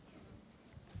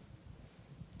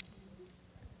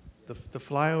 The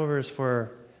flyover is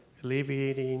for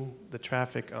alleviating the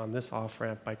traffic on this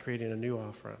off-ramp by creating a new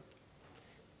off-ramp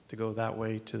to go that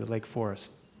way to the Lake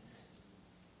Forest.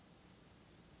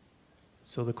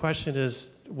 So the question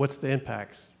is, what's the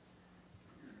impacts?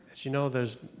 As you know,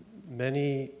 there's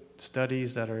many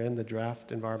studies that are in the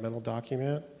draft environmental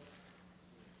document,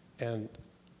 and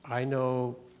I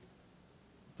know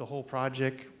the whole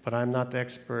project, but I'm not the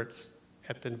experts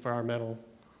at the environmental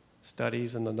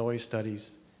studies and the noise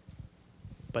studies.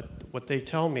 But what they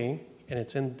tell me, and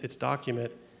it's in its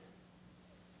document,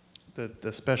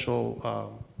 the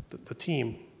special, the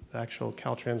team, the actual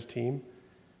Caltrans team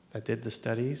that did the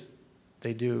studies,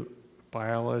 they do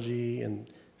biology and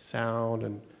sound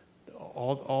and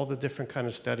all the different kind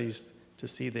of studies to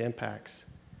see the impacts.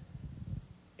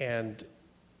 And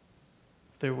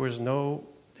there was no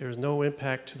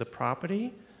impact to the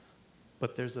property,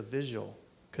 but there's a visual,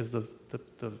 because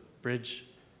the bridge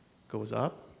goes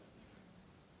up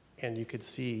and you could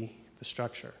see the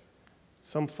structure.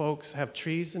 Some folks have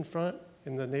trees in front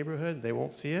in the neighborhood, they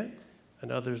won't see it,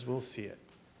 and others will see it.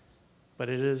 But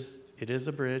it is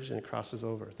a bridge and it crosses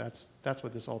over. That's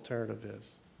what this alternative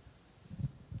is.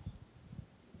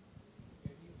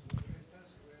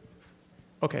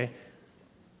 Okay,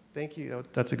 thank you.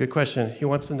 That's a good question. He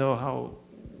wants to know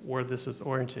where this is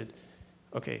oriented.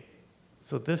 Okay,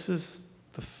 so this is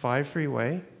the 5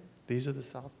 freeway. These are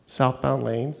the southbound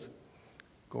lanes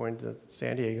going to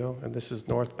San Diego, and this is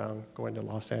northbound going to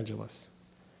Los Angeles.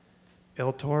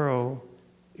 El Toro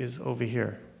is over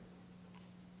here.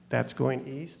 That's going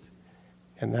east,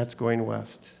 and that's going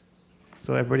west.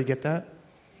 So everybody get that?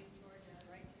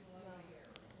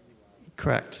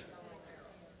 Correct.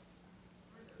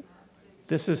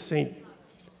 This is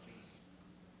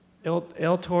El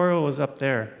Toro is up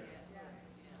there.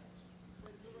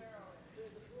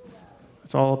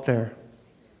 It's all up there.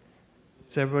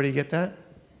 Does everybody get that?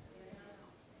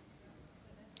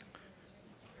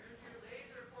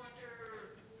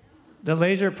 The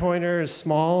laser pointer is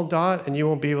small dot, and you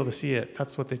won't be able to see it.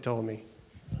 That's what they told me.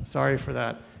 Sorry for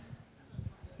that.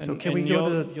 So can we go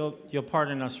to the... You'll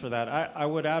pardon us for that. I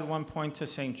would add one point to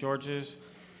St. George's.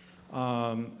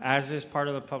 As is part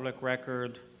of the public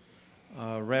record,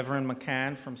 Reverend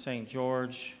McCann from St.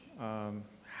 George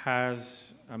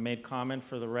has made comment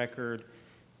for the record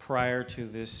prior to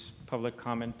this public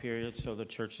comment period, so the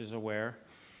church is aware.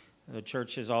 The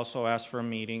church has also asked for a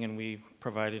meeting, and we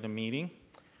provided a meeting.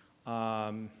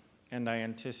 And I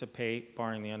anticipate,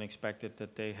 barring the unexpected,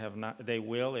 that they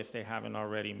will, if they haven't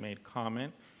already made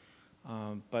comment.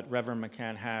 But Reverend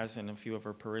McCann has, and a few of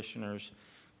her parishioners,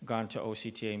 gone to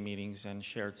OCTA meetings and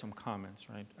shared some comments,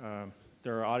 right?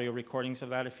 There are audio recordings of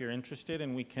that if you're interested,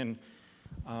 and we can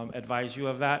advise you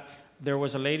of that. There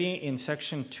was a lady in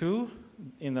section 2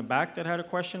 in the back that had a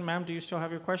question. Ma'am, do you still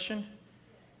have your question?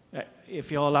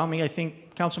 If you'll allow me, I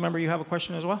think, council member, you have a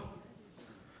question as well?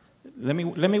 Let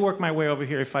me work my way over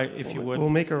here if you would. We'll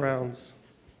make our rounds.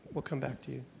 We'll come back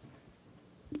to you.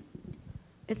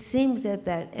 It seems that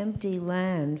that empty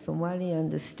land, from what I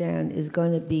understand, is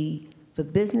going to be for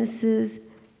businesses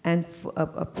and for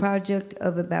a project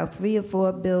of about 3 or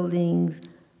 4 buildings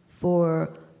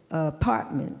for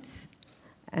apartments.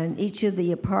 And each of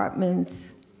the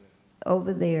apartments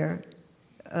over there,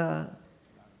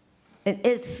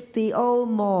 it's the old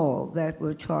mall that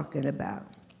we're talking about.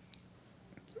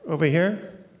 Over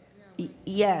here?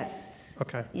 Yes.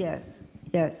 Okay. Yes,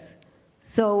 yes.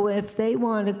 So if they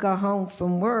want to go home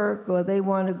from work or they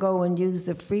want to go and use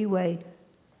the freeway,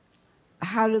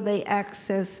 how do they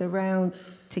access around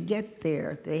to get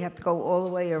there? Do they have to go all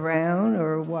the way around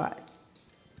or what?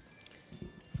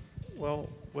 Well,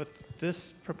 with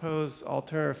this proposed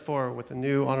alternative 4 with the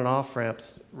new on and off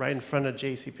ramps right in front of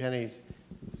JCPenney's,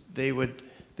 they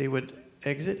would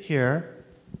exit here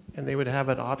and they would have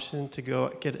an option to go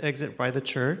get exit by the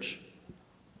church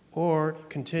or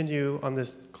continue on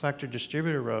this collector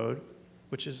distributor road,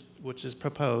 which is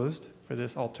proposed for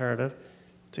this alternative,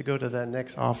 to go to that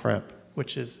next off ramp,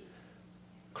 which is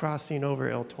crossing over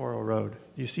El Toro Road.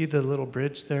 You see the little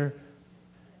bridge there?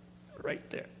 Right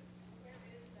there.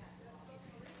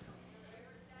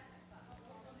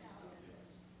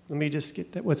 Let me just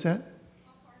get that. What's that?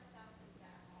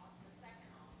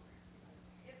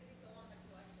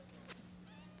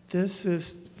 This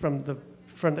is from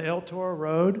the El Toro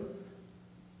Road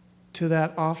to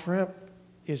that off ramp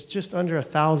is just under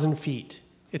 1,000 feet.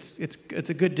 It's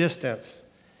a good distance,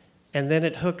 and then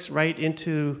it hooks right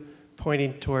into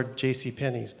pointing toward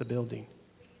JCPenney's, the building.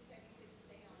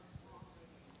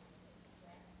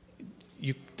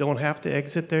 You don't have to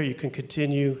exit there. You can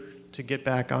continue to get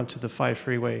back onto the 5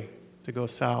 freeway to go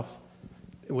south,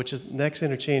 which is next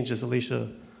interchange is Alicia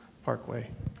Parkway.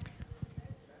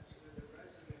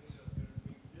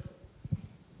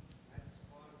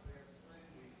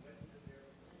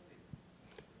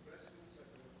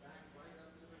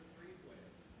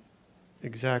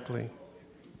 Exactly.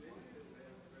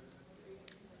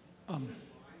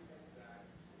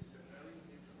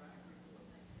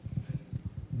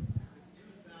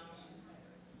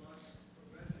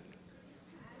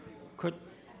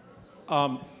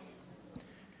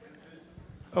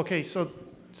 Okay, so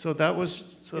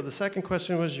the second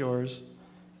question was yours,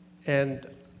 and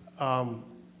I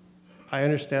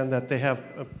understand that they have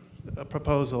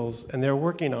proposals and they're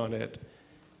working on it,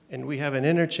 and we have an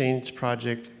interchange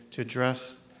project to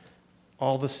address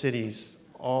all the cities,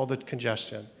 all the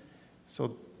congestion.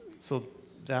 So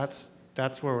that's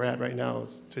where we're at right now,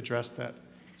 is to address that.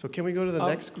 So can we go to the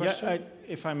next question? Yeah,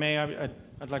 if I may,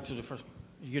 I'd like to do first.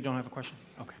 You don't have a question?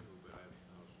 Okay.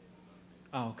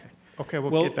 Oh, okay. Okay,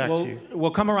 we'll get back to you.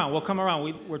 We'll come around. We'll come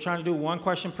around. We're trying to do one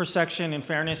question per section in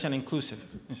fairness and inclusive.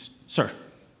 Yes, sir.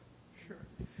 Sure.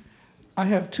 I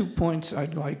have 2 points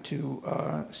I'd like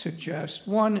to suggest.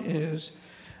 One is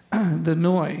the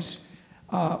noise.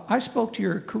 I spoke to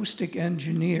your acoustic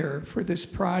engineer for this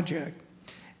project,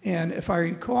 and if I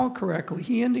recall correctly,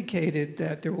 he indicated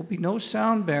that there will be no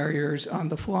sound barriers on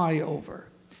the flyover.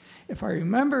 If I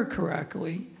remember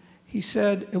correctly, he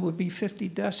said it would be 50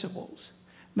 decibels.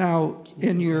 Now,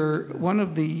 in one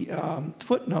of the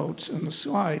footnotes on the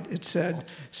slide, it said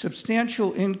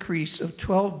substantial increase of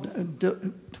 12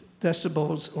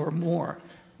 decibels or more.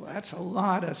 Well, that's a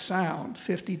lot of sound,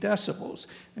 50 decibels.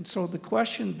 And so the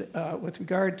question with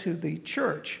regard to the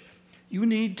church, you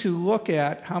need to look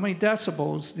at how many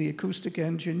decibels the acoustic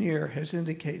engineer has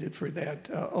indicated for that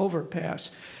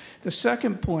overpass. The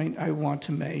second point I want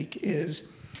to make is,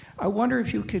 I wonder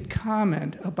if you could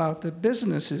comment about the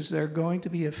businesses that are going to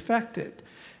be affected.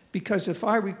 Because if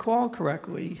I recall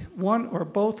correctly, one or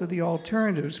both of the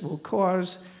alternatives will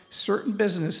cause certain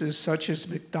businesses such as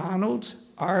McDonald's,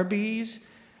 Arby's,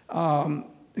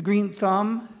 the Green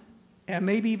Thumb, and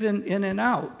maybe even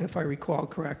In-N-Out, if I recall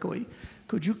correctly.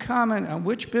 Could you comment on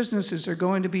which businesses are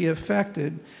going to be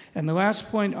affected? And the last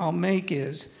point I'll make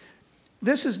is,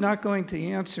 this is not going to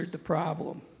answer the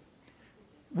problem.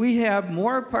 We have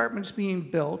more apartments being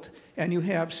built, and you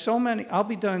have so many, I'll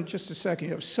be done in just a second,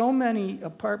 you have so many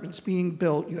apartments being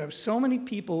built, you have so many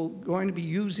people going to be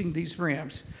using these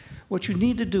ramps. What you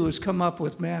need to do is come up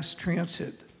with mass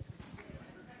transit.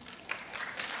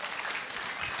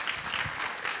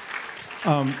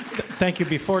 Thank you.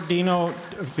 Before Dino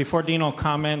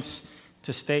comments,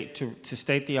 to state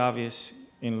the obvious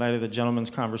in light of the gentleman's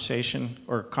conversation,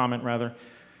 or comment rather,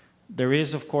 there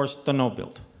is, of course, the no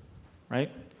build, right?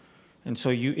 And so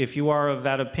if you are of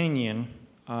that opinion,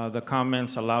 the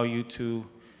comments allow you to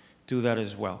do that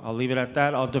as well. I'll leave it at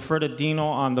that. I'll defer to Dino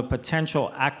on the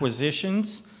potential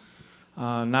acquisitions,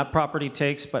 not property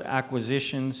takes, but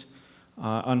acquisitions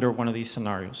under one of these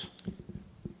scenarios.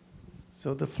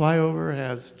 So the flyover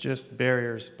has just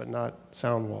barriers, but not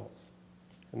sound walls.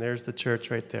 And there's the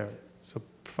church right there. So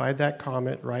provide that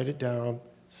comment, write it down,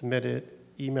 submit it,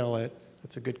 email it.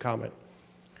 That's a good comment.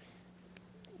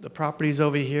 The properties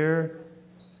over here,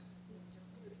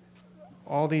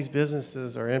 all these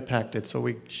businesses are impacted, so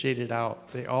we shaded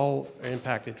out. They all are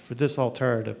impacted for this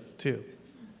alternative too.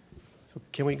 So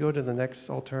can we go to the next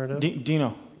alternative?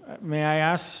 Dino, may I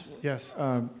ask? Yes.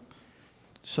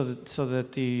 So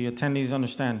that the attendees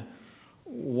understand,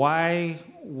 why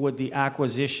would the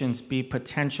acquisitions be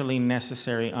potentially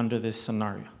necessary under this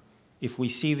scenario? If we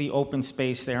see the open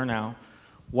space there now,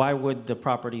 why would the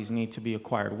properties need to be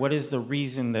acquired? What is the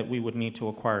reason that we would need to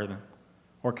acquire them?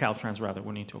 Or Caltrans, rather,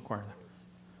 would need to acquire them?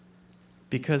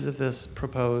 Because of this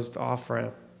proposed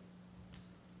off-ramp,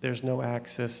 there's no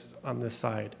access on this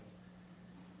side.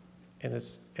 And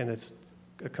it's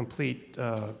a complete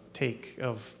take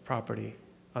of property.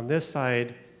 On this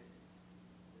side,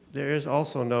 there is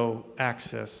also no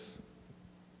access.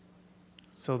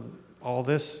 So all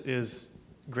this is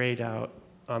grayed out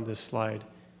on this slide.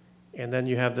 And then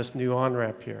you have this new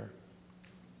on-ramp here,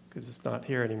 because it's not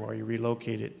here anymore. You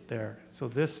relocate it there. So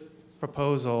this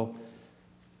proposal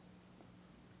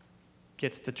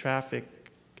gets the traffic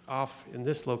off in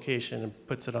this location and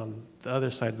puts it on the other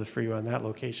side of the freeway on that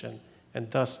location, and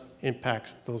thus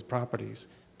impacts those properties.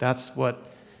 That's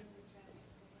what,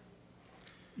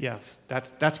 yes,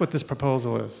 that's what this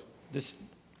proposal is.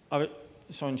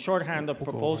 So in shorthand, the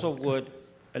proposal would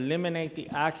eliminate the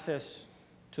access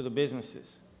to the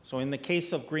businesses. So in the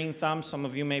case of Green Thumb, some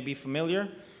of you may be familiar,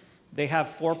 they have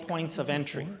 4 points of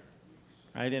entry,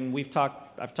 right? And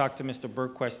I've talked to Mr.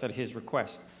 Bergquist at his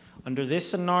request. Under this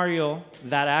scenario,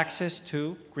 that access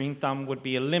to Green Thumb would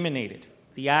be eliminated,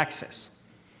 the access.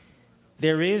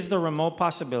 There is the remote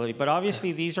possibility, but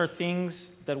obviously these are things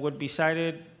that would be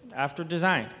cited after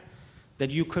design, that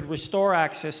you could restore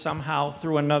access somehow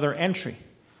through another entry.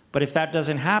 But if that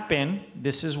doesn't happen,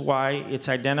 this is why it's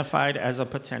identified as a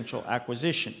potential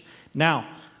acquisition. Now,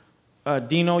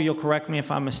 Dino, you'll correct me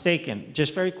if I'm mistaken.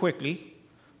 Just very quickly,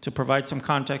 to provide some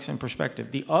context and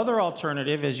perspective. The other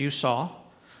alternative, as you saw,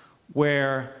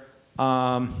 where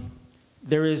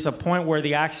there is a point where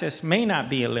the access may not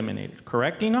be eliminated.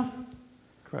 Correct, Dino?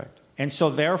 Correct. And so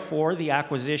therefore, the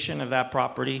acquisition of that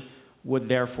property would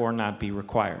therefore not be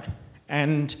required.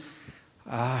 And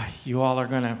you all are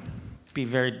going to be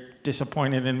very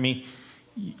disappointed in me.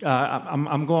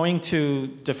 I'm going to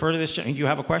defer to this. You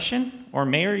have a question? Or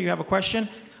Mayor, you have a question?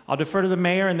 I'll defer to the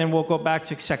Mayor, and then we'll go back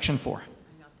to section 4.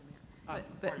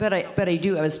 But I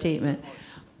do have a statement.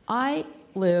 I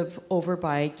live over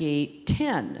by gate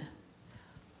 10.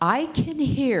 I can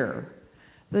hear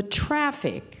the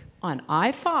traffic on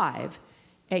I-5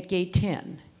 at gate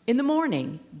 10. In the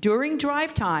morning, during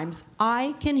drive times,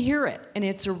 I can hear it, and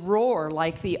it's a roar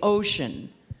like the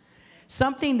ocean.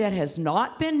 Something that has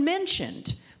not been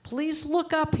mentioned. Please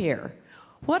look up here.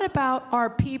 What about our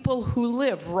people who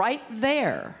live right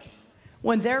there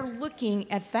when they're looking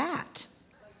at that?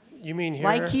 You mean here?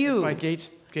 Like you. By gate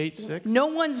 6? No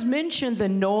one's mentioned the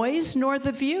noise nor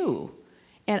the view.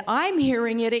 And I'm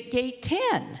hearing it at gate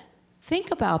 10.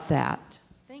 Think about that.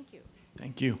 Thank you.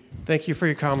 Thank you. Thank you for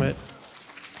your comment.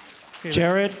 Okay,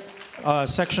 Jared,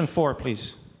 section 4,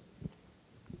 please.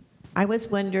 I was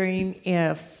wondering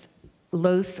if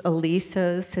Los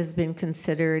Alisos has been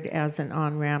considered as an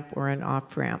on-ramp or an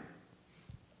off-ramp.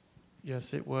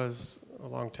 Yes, it was a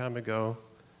long time ago,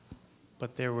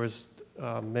 but there was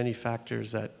many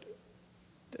factors that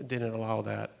didn't allow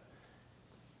that.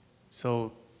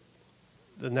 So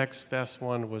the next best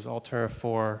one was alternative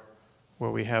 4,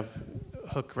 where we have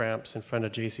hook ramps in front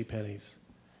of JCPenney's.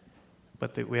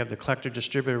 But we have the collector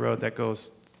distributor road that goes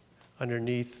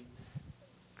underneath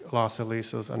Los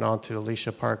Alisos and onto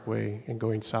Alicia Parkway and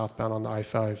going southbound on the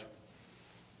I-5.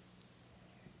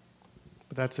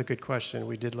 But that's a good question.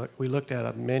 We looked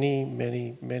at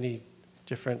many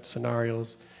different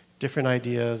scenarios, different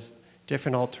ideas,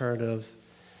 different alternatives,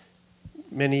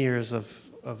 many years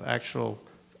of actual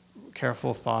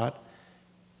careful thought.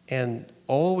 And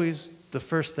always the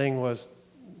first thing was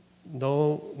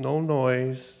no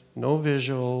noise, no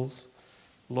visuals,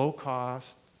 low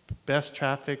cost, best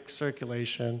traffic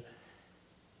circulation.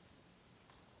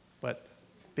 But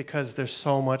because there's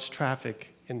so much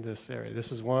traffic in this area,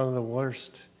 this is one of the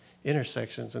worst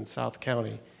intersections in South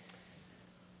County.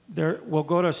 We'll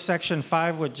go to section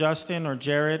 5 with Justin or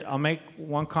Jared. I'll make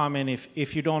one comment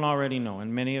if you don't already know,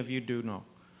 and many of you do know.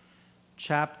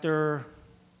 Chapter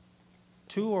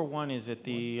 2 or 1 is it,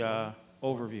 the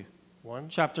overview? 1?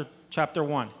 Chapter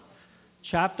 1.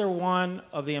 Chapter 1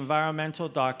 of the environmental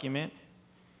document,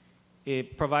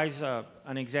 it provides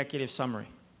an executive summary.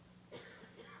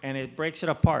 And it breaks it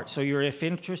apart. So if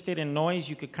interested in noise,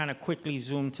 you could kind of quickly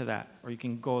zoom to that, or you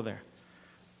can go there.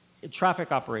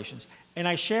 Traffic operations. And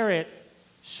I share it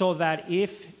so that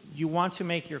if you want to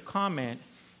make your comment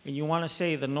and you want to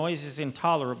say the noise is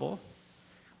intolerable,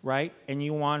 right, and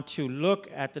you want to look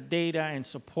at the data and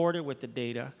support it with the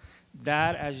data,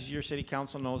 that, as your city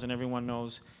council knows and everyone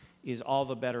knows, is all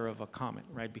the better of a comment,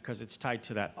 right, because it's tied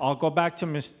to that. I'll go back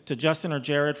to Justin or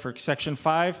Jared for section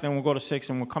 5, then we'll go to 6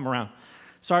 and we'll come around.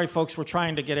 Sorry, folks, we're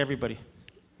trying to get everybody.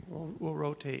 We'll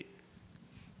rotate.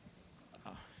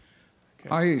 Okay.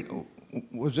 I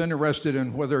was interested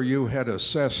in whether you had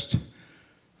assessed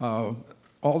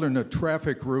alternate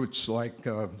traffic routes like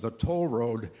the toll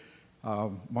road.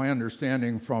 My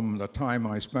understanding from the time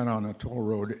I spent on a toll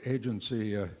road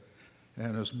agency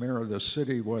and as mayor of the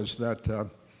city was that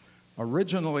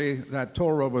originally that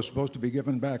toll road was supposed to be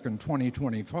given back in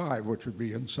 2025, which would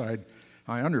be inside.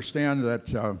 I understand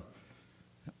that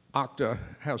OCTA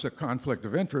has a conflict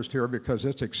of interest here because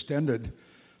it's extended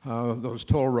those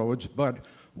toll roads, but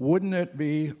wouldn't it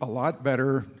be a lot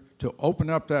better to open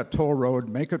up that toll road,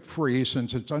 make it free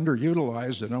since it's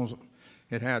underutilized and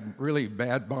it had really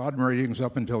bad bond ratings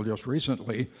up until just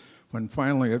recently when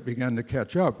finally it began to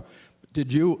catch up.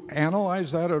 Did you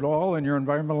analyze that at all in your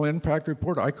environmental impact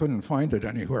report? I couldn't find it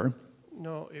anywhere.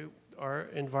 No, our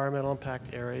environmental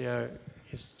impact area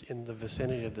is in the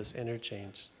vicinity of this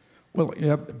interchange. Well,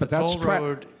 yeah, but that's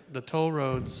the toll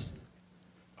roads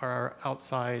are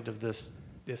outside of this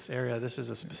area. This is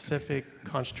a specific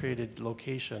concentrated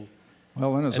location.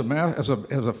 Well, and as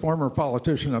a former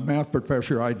politician, a math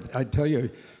professor, I'd tell you,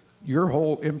 your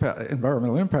whole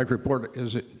environmental impact report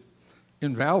is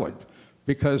invalid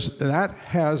because that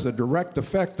has a direct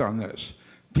effect on this.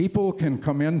 People can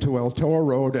come into El Toro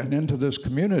Road and into this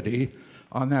community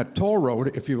on that toll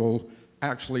road if you will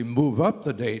actually move up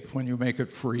the date when you make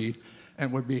it free,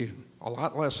 and would be a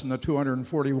lot less than the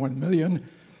 241 million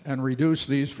and reduce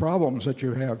these problems that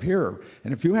you have here.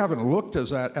 And if you haven't looked at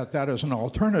that as an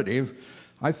alternative,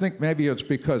 I think maybe it's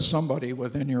because somebody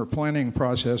within your planning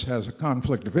process has a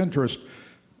conflict of interest.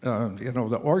 You know,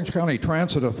 the Orange County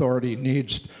Transit Authority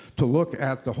needs to look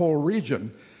at the whole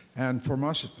region. And from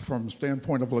us, from the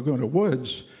standpoint of Laguna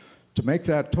Woods, to make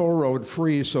that toll road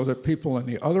free so that people in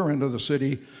the other end of the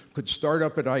city could start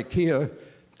up at IKEA,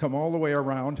 come all the way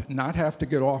around, not have to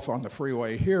get off on the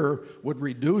freeway here, would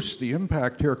reduce the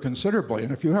impact here considerably.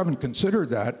 And if you haven't considered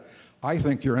that, I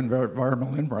think your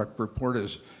environmental impact report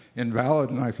is invalid,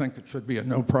 and I think it should be a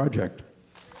no project.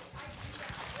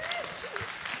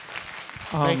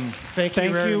 Thank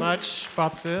you very much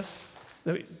about this.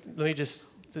 Let me just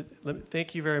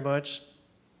thank you very much.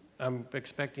 I'm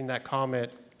expecting that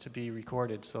comment to be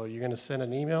recorded. So you're going to send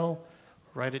an email,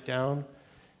 write it down,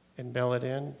 and mail it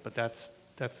in. But that's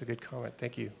a good comment.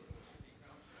 Thank you.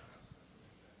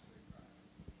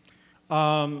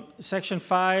 Section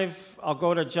 5, I'll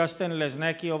go to Justin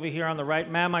Lesnecki over here on the right.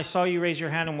 Ma'am, I saw you raise your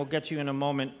hand, and we'll get to you in a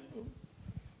moment.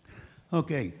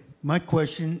 Okay, my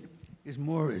question is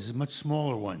a much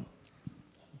smaller one.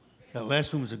 That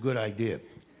last one was a good idea.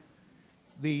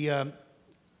 The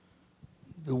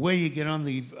way you get on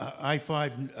the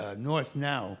I-5 north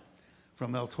now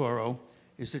from El Toro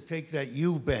is to take that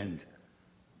U-bend,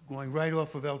 going right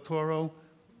off of El Toro,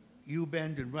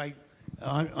 U-bend and right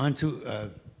onto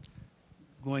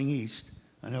going east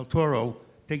on El Toro,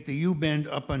 take the U-bend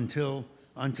up onto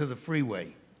the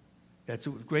freeway. That's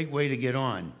a great way to get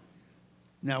on.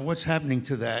 Now, what's happening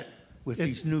to that with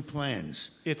these new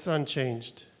plans? It's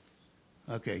unchanged.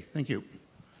 Okay, thank you.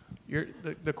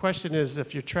 The question is,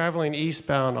 if you're traveling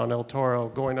eastbound on El Toro,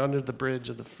 going under the bridge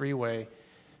of the freeway,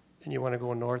 and you want to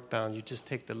go northbound, you just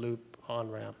take the loop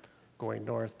on-ramp going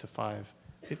north to 5.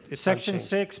 It's Section unchanged.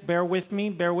 6, bear with me,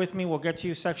 we'll get to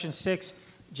you. Section 6,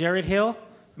 Jared Hill,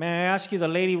 may I ask you, the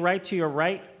lady right to your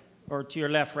right, or to your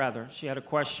left rather, she had a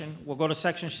question. We'll go to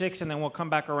Section 6 and then we'll come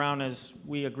back around as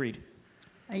we agreed.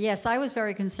 Yes, I was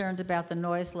very concerned about the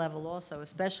noise level also,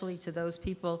 especially to those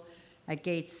people at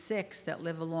Gate 6 that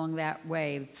live along that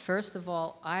way. First of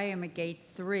all, I am at Gate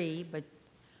 3, but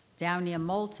down near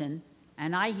Moulton,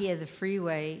 and I hear the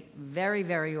freeway very,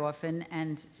 very often,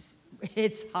 and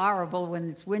it's horrible when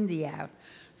it's windy out.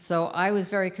 So I was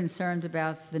very concerned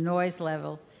about the noise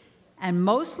level. and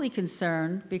mostly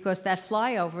concerned because that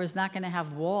flyover is not going to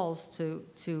have walls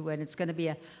and it's going to be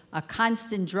a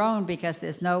constant drone because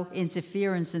there's no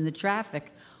interference in the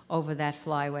traffic over that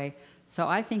flyway. So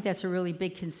I think that's a really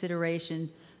big consideration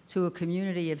to a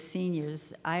community of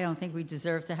seniors. I don't think we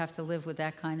deserve to have to live with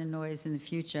that kind of noise in the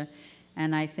future.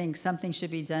 And I think something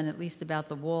should be done at least about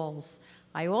the walls.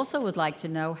 I also would like to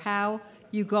know how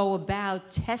you go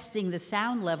about testing the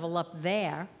sound level up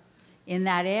there in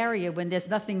that area when there's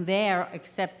nothing there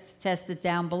except to test it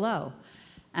down below.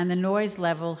 And the noise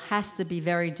level has to be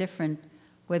very different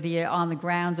whether you're on the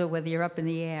ground or whether you're up in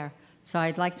the air. So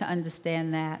I'd like to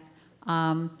understand that.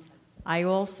 I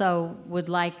also would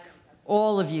like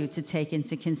all of you to take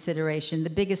into consideration the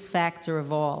biggest factor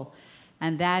of all,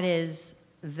 and that is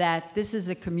that this is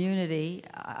a community,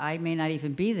 I may not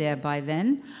even be there by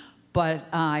then, but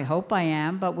I hope I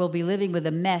am, but we'll be living with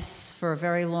a mess for a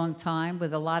very long time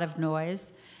with a lot of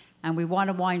noise, and we want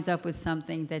to wind up with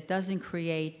something that doesn't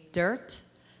create dirt,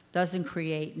 doesn't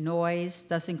create noise,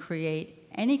 doesn't create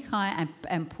any kind,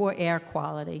 and poor air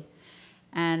quality.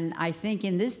 And I think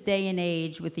in this day and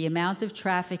age, with the amount of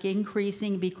traffic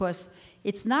increasing, because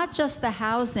it's not just the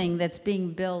housing that's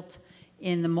being built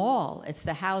in the mall, it's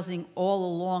the housing all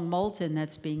along Moulton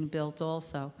that's being built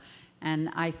also. And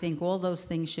I think all those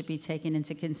things should be taken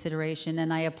into consideration.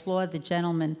 And I applaud the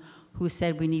gentleman who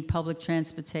said we need public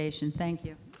transportation. Thank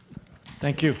you.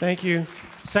 Thank you. Thank you.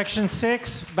 Section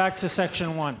 6, back to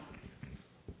Section 1.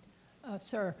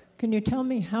 Sir, can you tell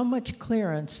me how much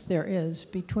clearance there is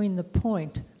between the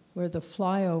point where the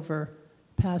flyover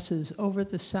passes over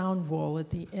the sound wall at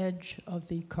the edge of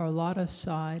the Carlotta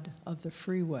side of the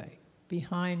freeway,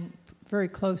 behind, very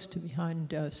close to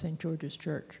behind St. George's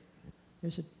Church?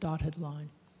 There's a dotted line.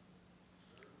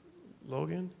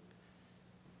 Logan,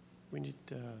 we need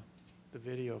the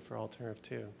video for alternative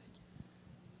 2.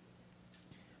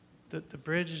 The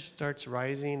bridge starts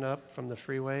rising up from the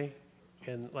freeway,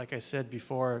 and like I said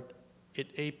before, it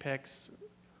apex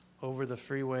over the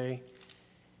freeway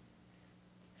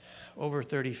over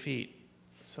 30 feet.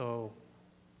 So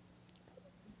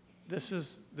this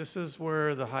is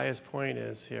where the highest point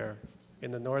is here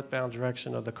in the northbound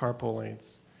direction of the carpool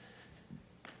lanes.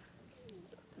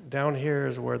 Down here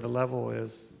is where the level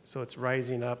is, so it's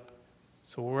rising up.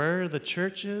 So where the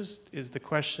church is the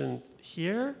question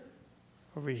here,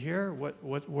 over here,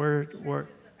 where?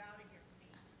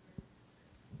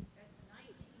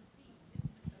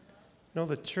 No,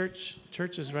 the church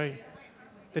is right.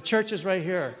 The church is right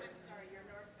here.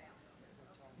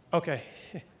 Okay,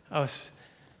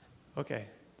 okay,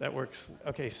 that works.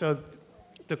 Okay, so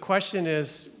the question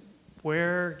is,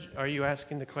 where are you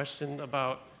asking the question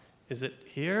about? Is it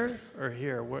here or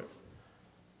here? What,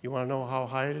 you want to know how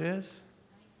high it is?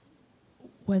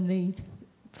 When the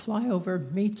flyover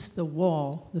meets the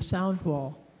wall, the sound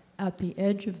wall, at the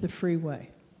edge of the freeway.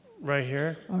 Right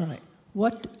here? All right.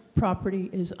 What property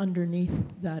is underneath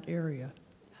that area?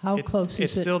 How close is it?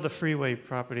 It's still the freeway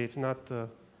property. It's not the,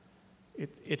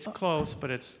 it's close, but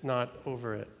it's not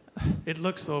over it. It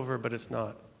looks over, but it's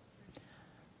not.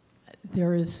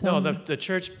 There is some... No, the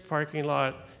church parking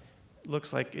lot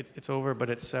looks like it's over, but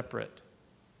it's separate.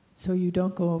 So you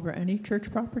don't go over any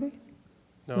church property?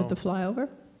 No. With the flyover?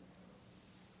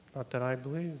 Not that I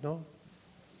believe, no.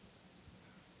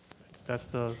 That's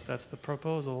the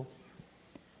proposal.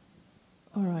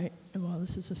 All right. Well,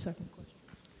 this is the second question.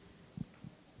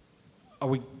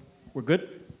 We're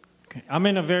good? Okay. I'm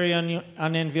in a very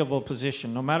unenviable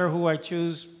position. No matter who I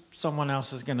choose, someone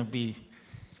else is going to be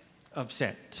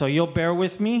upset. So you'll bear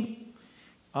with me.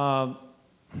 I'm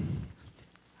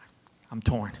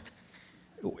torn.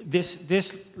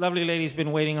 This lovely lady's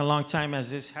been waiting a long time,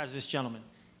 as has this gentleman.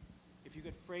 If you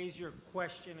could phrase your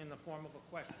question in the form of a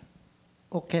question.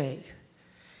 Okay.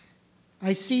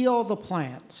 I see all the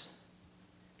plans,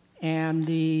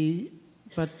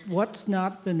 but what's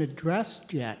not been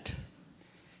addressed yet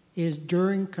is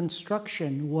during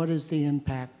construction, what is the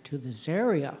impact to this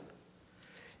area?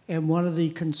 And one of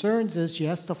the concerns is,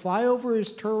 yes, the flyover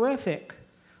is terrific.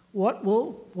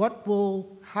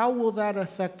 How will that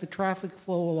affect the traffic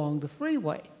flow along the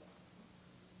freeway?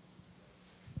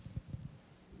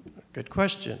 Good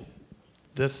question.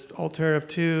 This alternative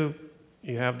 2,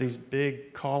 you have these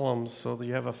big columns, so that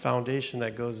you have a foundation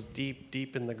that goes deep,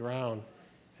 deep in the ground.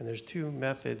 And there's 2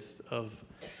 methods of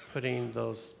putting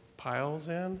those piles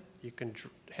in. You can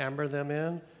hammer them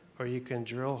in, or you can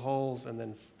drill holes and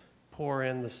then pour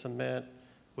in the cement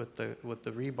with the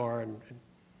rebar and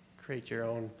create your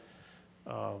own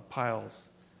piles.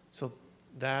 So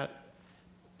that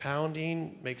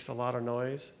pounding makes a lot of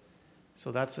noise.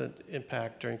 So that's an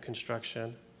impact during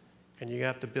construction. And you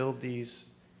have to build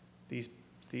these these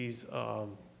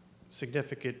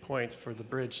significant points for the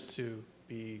bridge to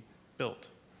be built.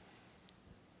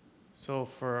 So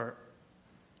for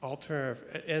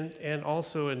alternative, and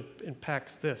also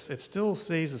impacts this. It still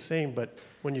stays the same, but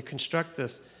when you construct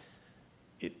this,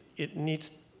 it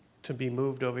needs to be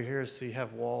moved over here, so you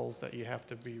have walls that you have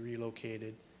to be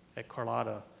relocated at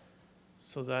Carlotta.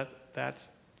 So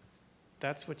that's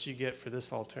what you get for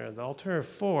this alternative. The alternative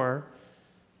 4,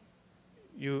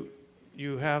 you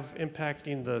have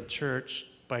impacting the church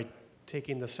by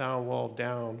taking the sound wall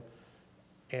down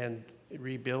and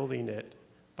rebuilding it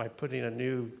by putting a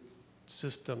new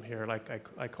system here, like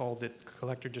I called it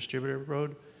collector distributor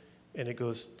road, and it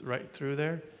goes right through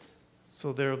there.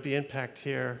 So there will be impact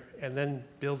here, and then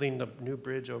building the new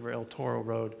bridge over El Toro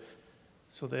Road.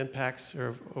 So the impacts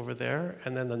are over there,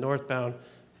 and then the northbound,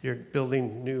 you're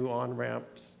building new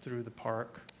on-ramps through the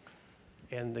park,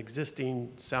 and the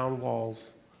existing sound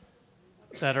walls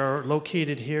that are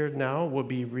located here now will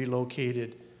be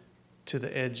relocated to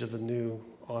the edge of the new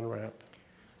on-ramp.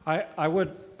 I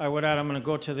would add, I'm going to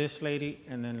go to this lady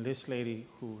and then this lady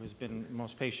who has been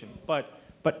most patient. But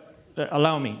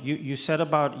allow me, you said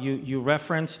about, you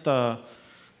referenced the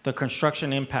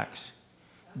construction impacts.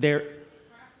 There,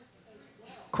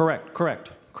 correct. We're going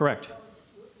to be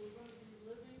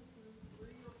living through 3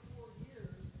 or 4 years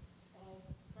of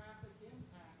traffic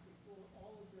impact before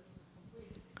all of this is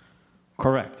completed.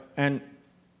 Correct. And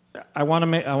I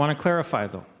want to clarify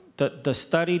though, the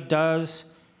study does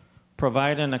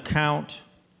provide an account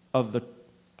of the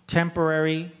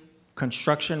temporary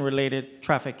construction-related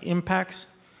traffic impacts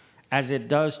as it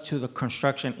does to the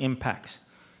construction impacts,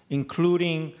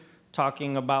 including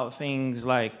talking about things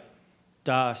like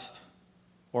dust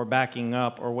or backing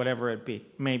up or whatever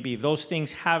it may be. Those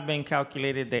things have been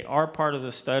calculated. They are part of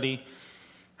the study.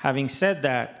 Having said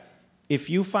that, if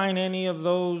you find any of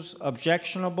those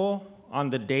objectionable on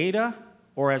the data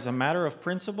or as a matter of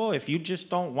principle, if you just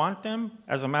don't want them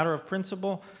as a matter of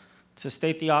principle, to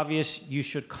state the obvious, you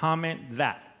should comment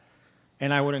that.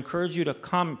 And I would encourage you to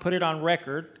put it on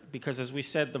record, because as we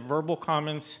said, the verbal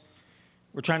comments,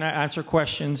 we're trying to answer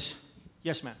questions.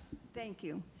 Yes, ma'am. Thank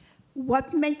you.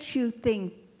 What makes you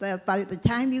think that by the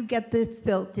time you get this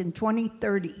built in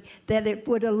 2030, that it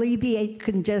would alleviate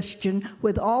congestion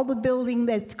with all the building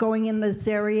that's going in this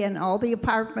area and all the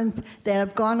apartments that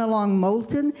have gone along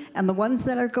Moulton and the ones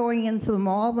that are going into the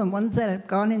mall and ones that have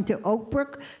gone into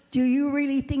Oakbrook? Do you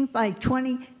really think by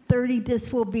 2030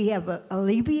 this will be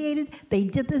alleviated? They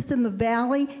did this in the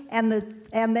valley, and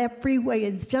that freeway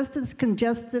is just as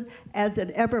congested as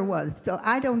it ever was. So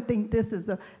I don't think this is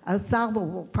a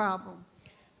solvable problem.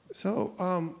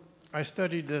 So I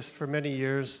studied this for many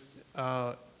years.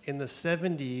 In the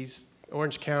 70s,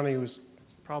 Orange County was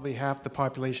probably half the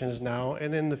population is now,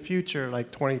 and in the future,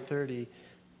 like 2030,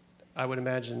 I would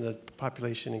imagine the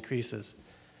population increases.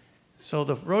 So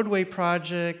the roadway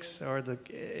projects or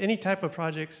any type of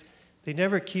projects, they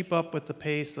never keep up with the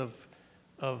pace of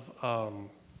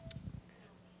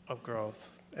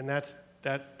growth, and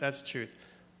that's truth.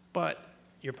 But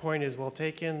your point is well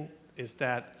taken. Is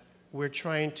that we're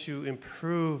trying to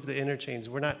improve the interchange.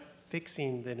 We're not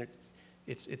fixing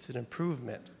it's an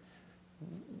improvement.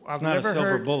 It's not a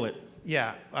silver bullet.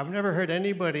 Yeah, I've never heard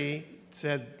anybody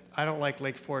said, I don't like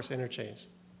Lake Forest interchange.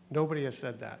 Nobody has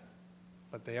said that.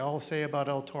 But they all say about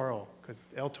El Toro, because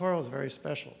El Toro is very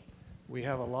special. We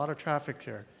have a lot of traffic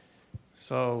here.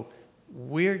 So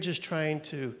we're just trying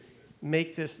to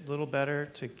make this a little better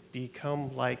to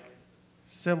become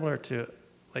similar to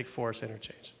Lake Forest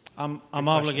interchange. I'm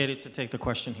obligated to take the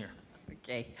question here.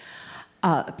 Okay.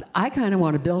 I kind of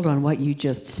want to build on what you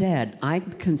just said. I'm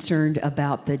concerned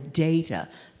about the data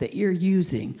that you're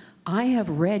using. I have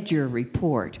read your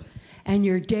report, and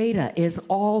your data is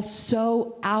all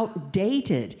so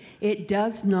outdated. It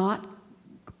does not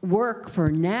work for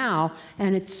now,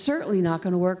 and it's certainly not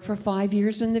going to work for 5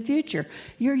 years in the future.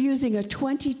 You're using a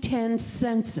 2010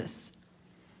 census,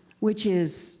 which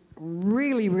is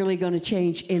really, really going to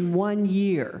change in 1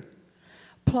 year.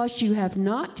 Plus, you have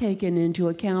not taken into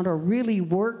account or really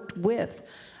worked with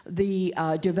the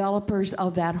developers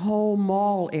of that whole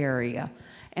mall area.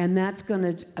 And that's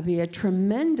going to be a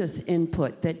tremendous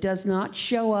input that does not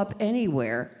show up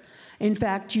anywhere. In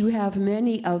fact, you have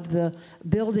many of the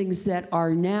buildings that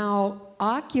are now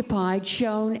occupied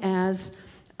shown as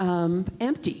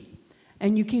empty.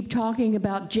 And you keep talking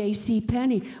about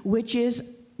JCPenney, which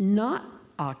is not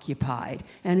occupied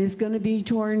and is going to be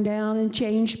torn down and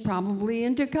changed probably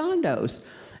into condos.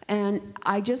 And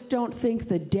I just don't think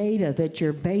the data that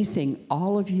you're basing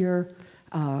all of your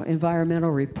environmental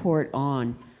report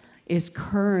on is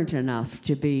current enough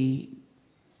to be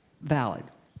valid.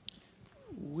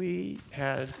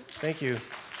 thank you.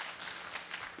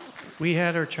 We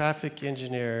had our traffic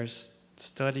engineers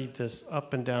study this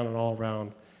up and down and all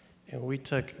around, and we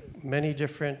took many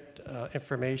different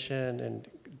information and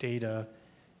data,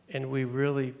 and we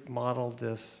really modeled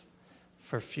this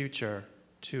for future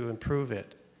to improve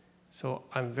it. So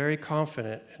I'm very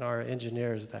confident in our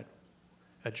engineers that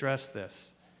address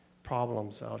this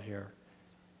problems out here.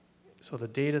 So the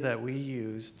data that we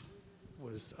used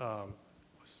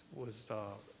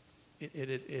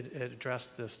it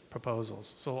addressed this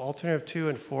proposals. So alternative 2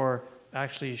 and 4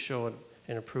 actually show an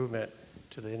improvement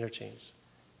to the interchange.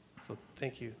 So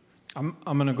thank you. I'm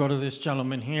going to go to this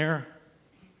gentleman here.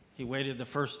 He waited the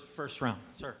first round.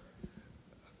 Sir.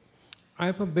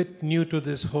 I'm a bit new to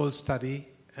this whole study,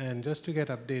 and just to get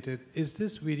updated, is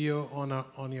this video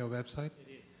on your website?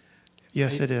 It is.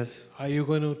 Yes, it is. Are you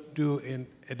going to do an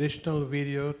additional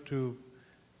video to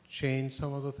change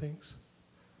some of the things?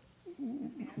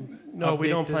 No, we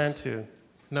don't plan to.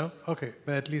 No? Okay,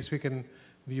 but at least we can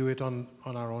view it on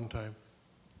our own time.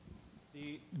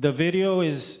 The video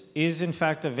is in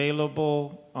fact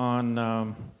available on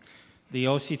the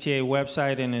OCTA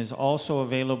website and is also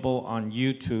available on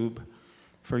YouTube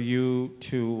for you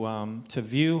to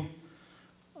view.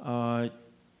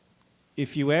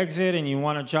 If you exit and you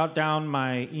want to jot down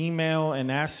my email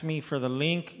and ask me for the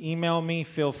link, email me,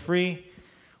 feel free.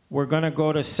 We're going to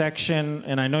go to section,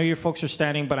 and I know you folks are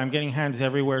standing, but I'm getting hands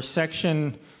everywhere.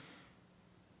 Section,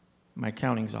 my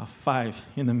counting's off, 5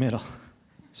 in the middle.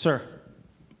 Sir.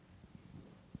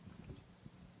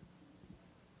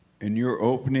 In your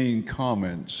opening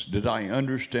comments, did I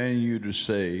understand you to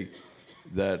say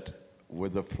that where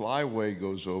the flyway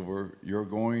goes over, you're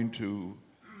going to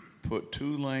put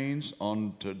 2 lanes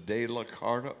onto De La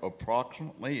Carta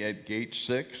approximately at gate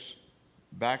 6?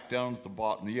 Back down at the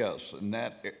bottom, yes. And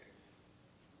that,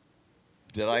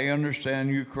 did I understand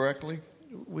you correctly?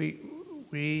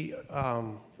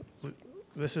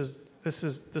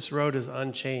 This road is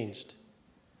unchanged.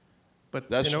 But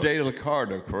that's De La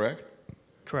Carta, correct?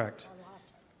 Correct.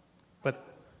 But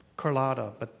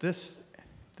Carlotta, but this.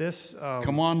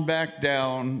 Come on back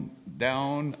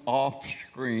down off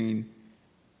screen.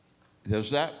 Does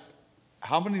that?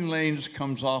 How many lanes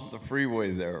comes off the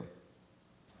freeway there?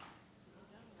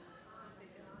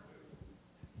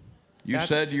 You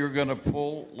said you're going to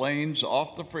pull lanes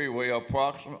off the freeway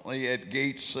approximately at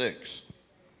gate 6.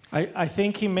 I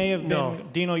think he may have been, No.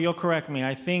 Dino, you'll correct me.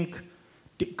 I think,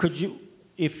 could you,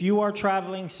 if you are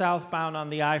traveling southbound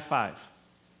on the I-5,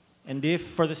 and if,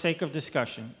 for the sake of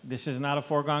discussion, this is not a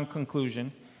foregone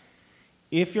conclusion,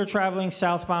 if you're traveling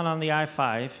southbound on the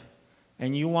I-5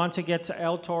 and you want to get to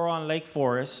El Toro on Lake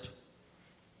Forest,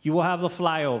 you will have the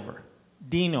flyover.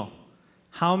 Dino,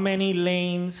 how many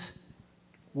lanes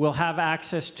will have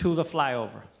access to the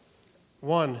flyover?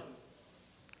 1.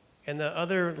 And the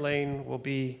other lane will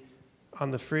be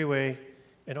on the freeway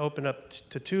and open up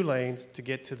to 2 lanes to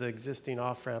get to the existing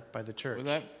off-ramp by the church.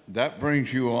 Well, that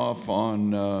brings you off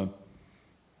on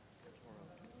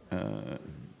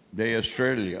De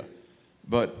Estrella.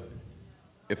 But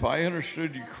if I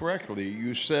understood you correctly,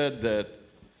 you said that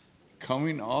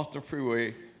coming off the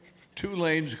freeway, 2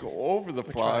 lanes go over the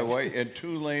flyway and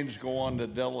 2 lanes go on to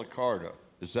De La Carta.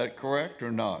 Is that correct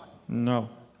or not? No.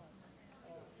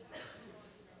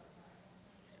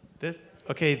 This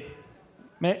okay.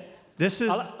 This is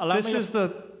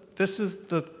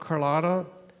the Carlotta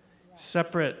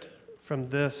separate from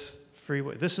this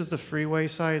freeway. This is the freeway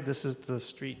side. This is the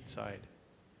street side.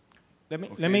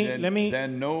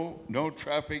 Then no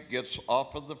traffic gets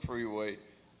off of the freeway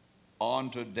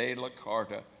onto De La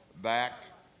Carta back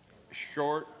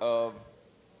short of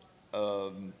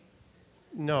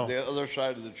no, the other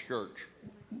side of the church.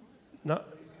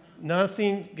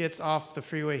 Nothing gets off the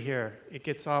freeway here. It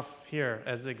gets off here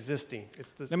as existing.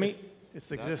 It's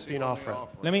the existing off-ramp.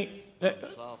 Let me,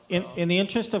 in the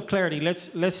interest of clarity,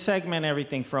 let's segment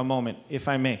everything for a moment, if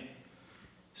I may.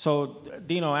 So,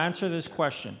 Dino, answer this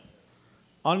question.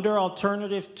 Under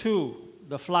alternative 2,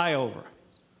 the flyover,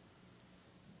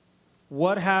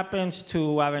 what happens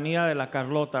to Avenida de la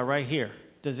Carlota right here?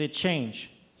 Does it change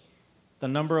the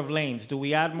number of lanes? Do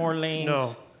we add more lanes?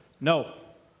 No. No.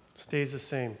 Stays the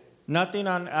same. Nothing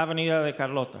on Avenida de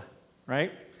Carlota,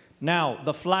 right? Now,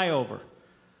 the flyover.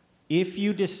 If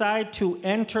you decide to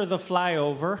enter the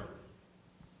flyover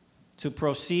to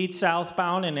proceed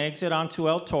southbound and exit onto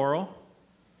El Toro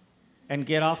and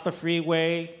get off the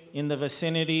freeway in the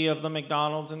vicinity of the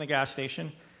McDonald's and the gas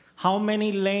station, how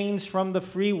many lanes from the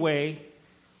freeway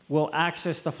will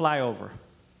access the flyover?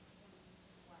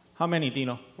 How many,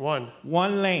 Dino? 1.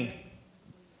 1 lane.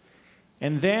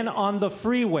 And then on the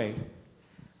freeway,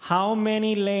 How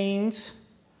many lanes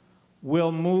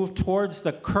will move towards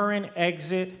the current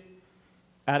exit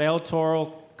at El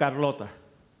Toro Carlota?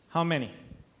 How many?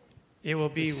 It will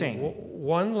be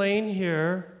one lane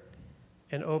here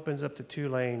and opens up to 2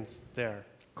 lanes there.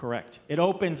 Correct. It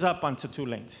opens up onto 2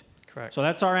 lanes. Correct. So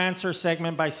that's our answer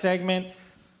segment by segment.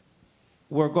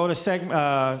 We'll go to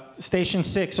station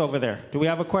 6 over there. Do we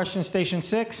have a question, station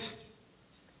 6?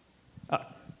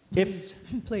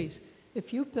 Please,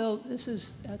 if you build, this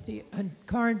is at the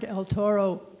current El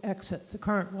Toro exit, the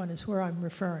current one is where I'm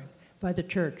referring, by the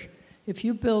church. If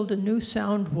you build a new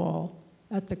sound wall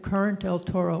at the current El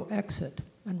Toro exit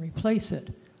and replace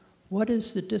it, what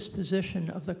is the disposition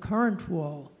of the current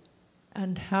wall,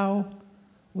 and how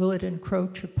will it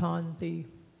encroach upon the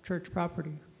church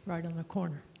property right on the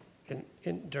corner?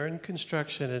 During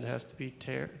construction, it has to be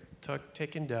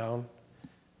taken down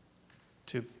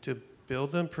to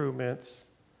build improvements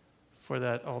for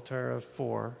that alternative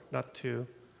 4, not 2,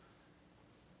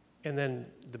 and then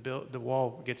the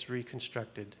wall gets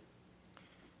reconstructed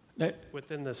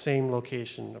within the same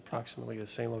location, approximately the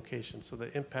same location. So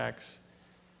the impacts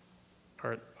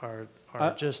are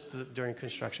just during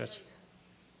construction.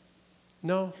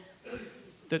 No,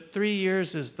 the 3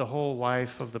 years is the whole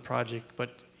life of the project,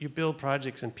 but you build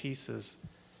projects in pieces,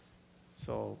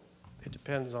 so it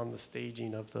depends on the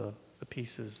staging of the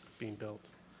pieces being built.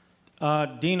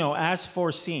 Dino, as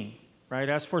foreseen, right?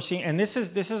 As foreseen, and this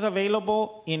is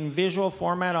available in visual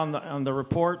format on the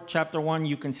report, chapter 1.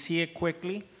 You can see it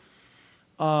quickly,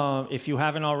 if you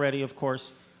haven't already, of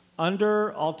course.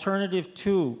 Under alternative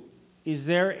 2, is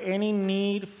there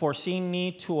any foreseen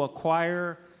need to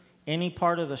acquire any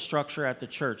part of the structure at the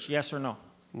church? Yes or no?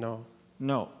 No.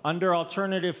 No. Under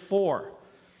alternative 4,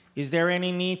 is there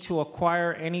any need to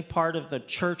acquire any part of the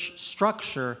church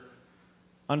structure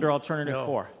under alternative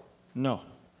 4? No.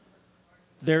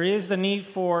 There is the need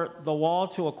for the wall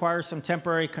to acquire some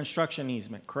temporary construction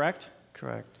easement, correct?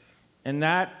 Correct. And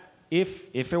that,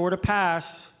 if it were to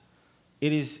pass,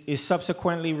 it is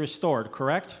subsequently restored,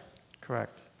 correct?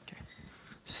 Correct. Okay.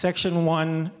 Section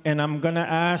 1, and I'm going to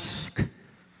ask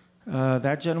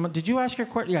that gentleman. Did you ask your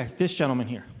question? Yeah, this gentleman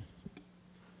here.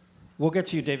 We'll get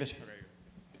to you, David.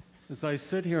 As I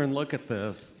sit here and look at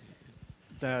this,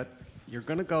 that you're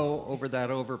going to go over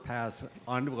that overpass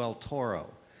onto El Toro.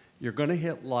 You're going to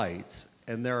hit lights,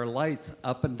 and there are lights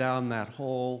up and down that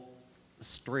whole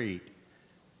street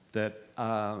that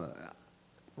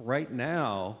right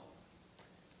now,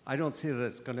 I don't see that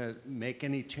it's going to make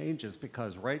any changes,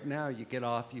 because right now you get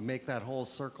off, you make that whole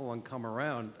circle and come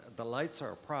around. The lights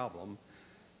are a problem,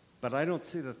 but I don't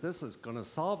see that this is going to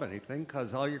solve anything,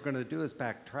 because all you're going to do is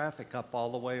back traffic up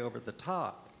all the way over the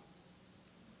top.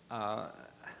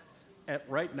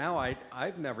 Right now,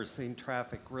 I've never seen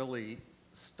traffic really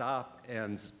stop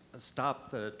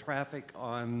the traffic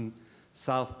on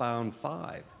southbound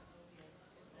 5.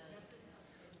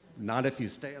 Not if you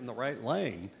stay in the right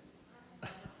lane.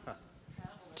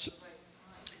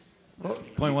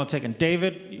 Point well taken.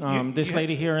 David, this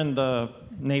lady here in the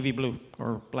navy blue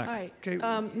or black. Hi. Okay.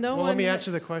 No well, one let me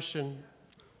answer the question.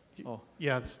 Oh.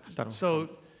 Yeah. So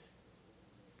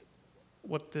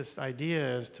what this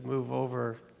idea is to move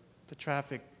over the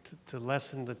traffic to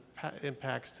lessen the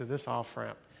impacts to this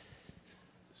off-ramp.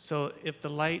 So if the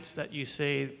lights that you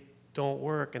say don't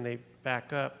work and they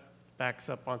backs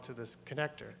up onto this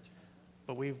connector.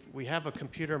 But we have a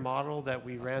computer model that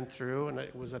we ran through, and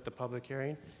it was at the public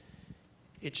hearing.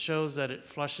 It shows that it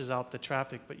flushes out the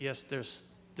traffic, but yes,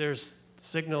 there's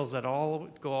signals that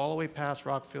go all the way past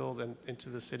Rockfield and into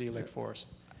the city of Lake Forest.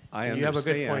 I understand. You have a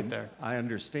good point there. I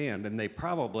understand, and they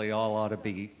probably all ought to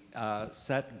be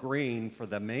set green for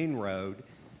the main road,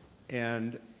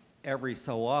 and every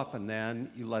so often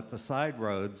then you let the side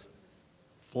roads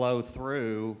flow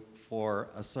through for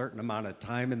a certain amount of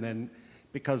time, and then,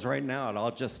 because right now it all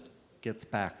just gets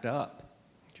backed up.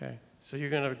 Okay, so you're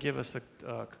going to give us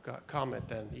a comment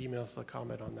then, email us a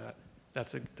comment on that.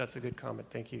 That's a good comment,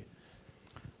 thank you.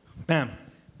 Ma'am.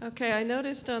 Okay, I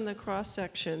noticed on the cross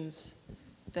sections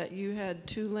that you had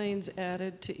 2 lanes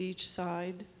added to each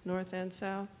side, north and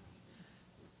south.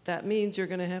 That means you're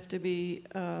going to have to be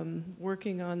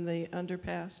working on the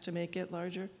underpass to make it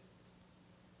larger?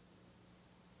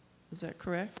 Is that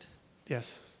correct?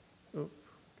 Yes. Oh,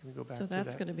 can we go back to that? So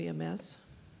that's going to be a mess.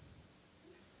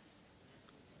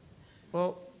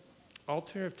 Well,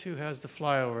 Alternative 2 has the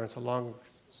flyover. It's a long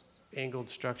angled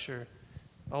structure.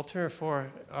 Alternative 4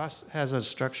 has a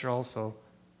structure also,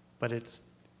 but it's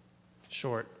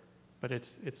short, but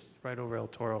it's right over El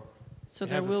Toro. So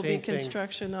there will be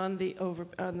construction on the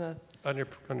undercrossing,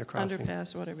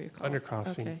 underpass, whatever you call it.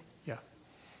 Undercrossing, Okay. yeah.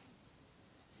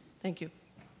 Thank you.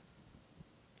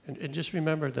 And just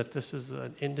remember that this is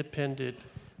an independent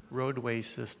roadway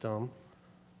system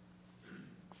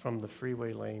from the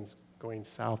freeway lanes going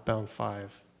southbound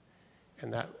 5.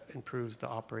 And that improves the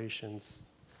operations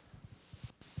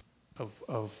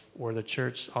of where the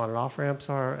church on and off ramps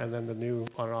are, and then the new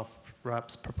on and off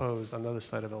ramps proposed on the other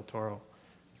side of El Toro.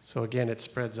 So again, it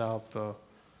spreads out the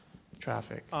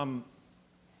traffic. I'm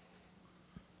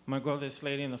going to go to this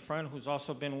lady in the front who's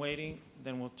also been waiting,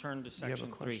 then we'll turn to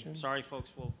section 3. Sorry,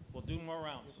 folks, we'll do more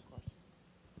rounds.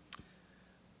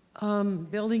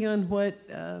 Building on what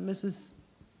Mrs.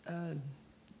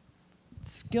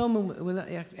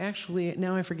 Skillman, actually,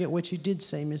 now I forget what you did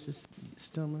say, Mrs.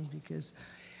 Stillman, because,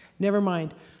 never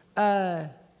mind.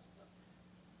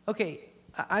 Okay,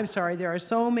 I'm sorry, there are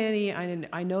so many,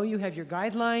 I know you have your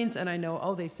guidelines, and I know,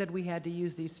 oh, they said we had to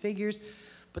use these figures,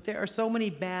 but there are so many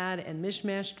bad and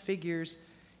mishmashed figures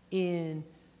in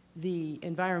the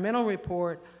environmental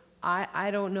report. I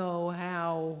don't know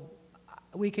how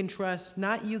we can trust,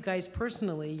 not you guys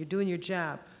personally, you're doing your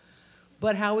job,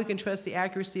 but how we can trust the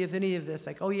accuracy of any of this.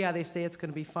 Like, oh yeah, they say it's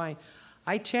going to be fine.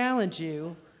 I challenge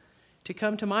you to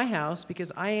come to my house,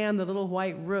 because I am the little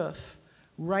white roof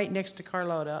right next to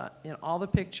Carlota in all the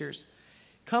pictures.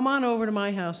 Come on over to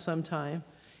my house sometime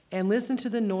and listen to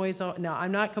the noise. Now,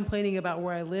 I'm not complaining about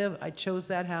where I live. I chose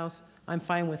that house. I'm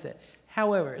fine with it.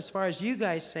 However, as far as you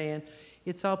guys saying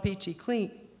it's all peachy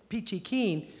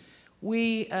keen,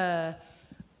 we,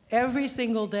 every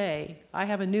single day, I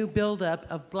have a new buildup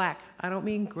of black. I don't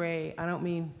mean gray.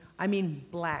 I mean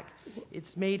black.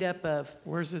 It's made up of.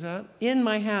 Where's it at? In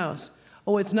my house.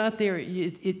 Oh, it's not there.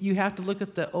 You have to look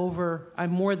at the over.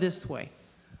 I'm more this way.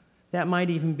 That might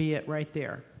even be it right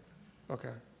there.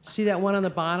 Okay. See that one on the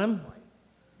bottom?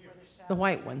 The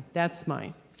white one. That's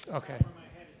mine. Okay.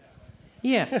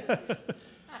 Yeah.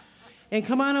 And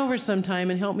come on over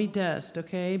sometime and help me dust,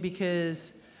 okay?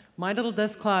 Because my little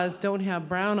dust cloths don't have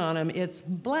brown on them. It's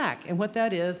black. And what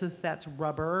that is that's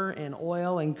rubber and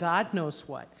oil and God knows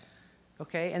what.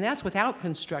 Okay? And that's without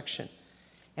construction.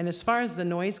 And as far as the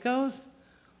noise goes,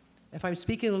 if I'm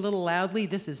speaking a little loudly,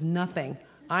 this is nothing.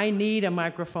 I need a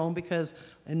microphone because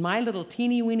in my little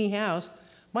teeny-weeny house,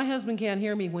 my husband can't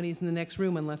hear me when he's in the next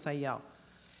room unless I yell.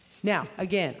 Now,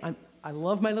 again, I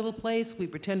love my little place. We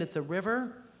pretend it's a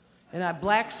river. And that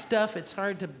black stuff, it's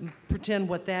hard to pretend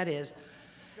what that is.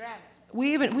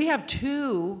 We have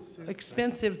 2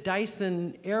 expensive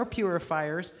Dyson air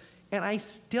purifiers, and I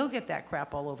still get that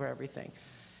crap all over everything.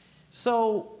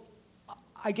 So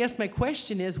I guess my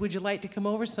question is, would you like to come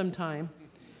over sometime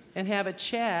and have a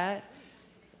chat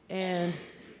and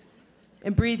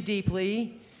breathe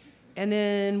deeply? And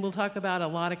then we'll talk about a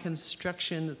lot of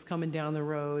construction that's coming down the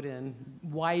road and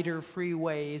wider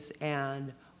freeways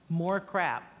and more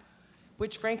crap,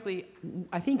 which frankly,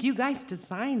 I think you guys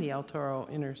designed the El Toro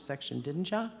intersection, didn't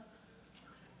ya?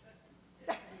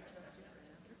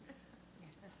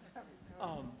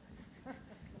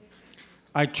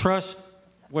 I trust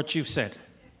what you've said.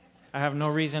 I have no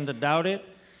reason to doubt it.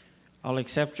 I'll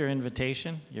accept your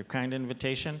invitation, your kind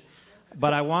invitation.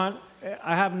 But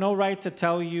I have no right to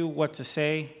tell you what to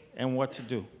say and what to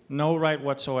do. No right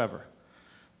whatsoever.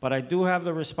 But I do have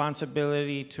the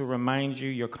responsibility to remind you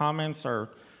your comments are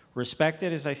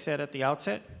respected, as I said at the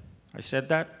outset. I said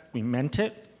that. We meant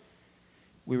it.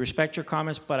 We respect your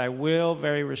comments, but I will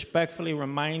very respectfully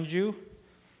remind you,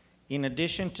 in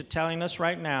addition to telling us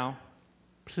right now,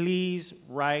 please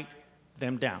write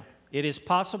them down. It is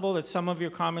possible that some of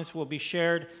your comments will be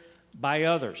shared by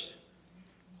others.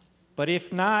 But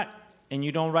if not, and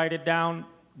you don't write it down,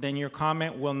 then your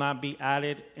comment will not be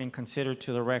added and considered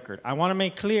to the record. I want to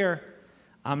make clear,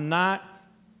 I'm not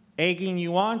egging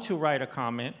you on to write a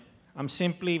comment. I'm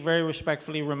simply very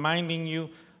respectfully reminding you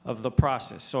of the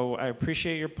process. So I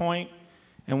appreciate your point,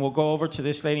 and we'll go over to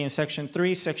this lady in section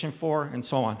 3, section 4, and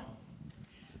so on.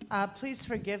 Please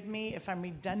forgive me if I'm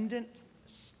redundant.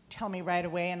 Tell me right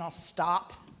away and I'll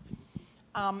stop.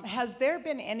 Has there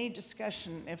been any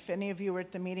discussion, if any of you were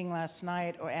at the meeting last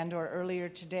night or earlier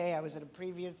today, I was at a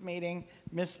previous meeting,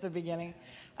 missed the beginning,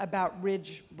 about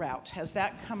Ridge Route? Has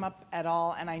that come up at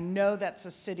all? And I know that's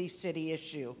a city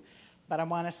issue, but I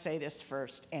want to say this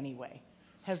first anyway.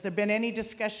 Has there been any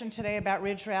discussion today about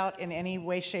Ridge Route in any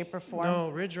way, shape, or form? No,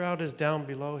 Ridge Route is down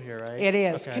below here, right? It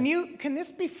is. Okay. Can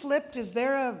this be flipped? Is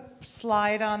there a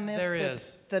slide on this? There that's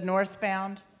is. The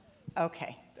northbound?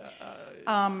 Okay.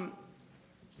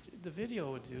 The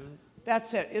video would do.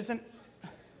 That's it. Isn't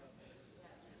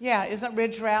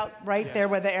Ridge Route right there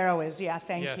where the arrow is? Yeah,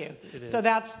 thank you. It is. So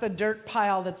that's the dirt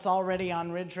pile that's already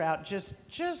on Ridge Route,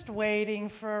 just waiting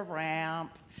for a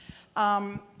ramp.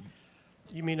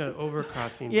 You mean an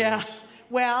overcrossing bridge? Yeah.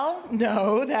 Well,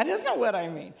 no, that isn't what I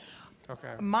mean.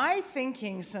 Okay. My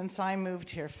thinking since I moved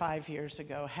here 5 years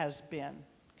ago has been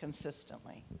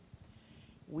consistently,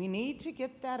 we need to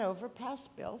get that overpass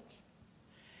built.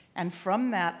 And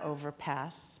from that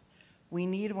overpass, we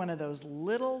need one of those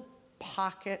little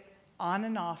pocket on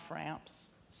and off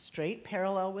ramps, straight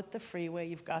parallel with the freeway.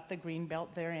 You've got the green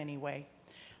belt there anyway.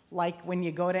 Like when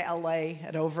you go to LA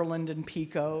at Overland and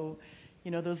Pico, you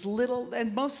know, those little,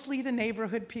 and mostly the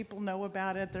neighborhood people know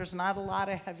about it. There's not a lot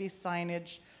of heavy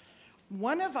signage.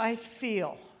 One of, I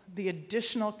feel, the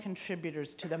additional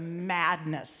contributors to the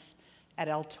madness at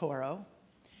El Toro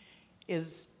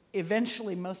is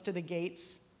eventually most of the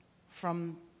gates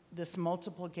from this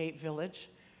multiple gate village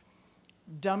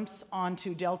dumps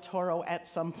onto Del Toro at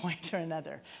some point or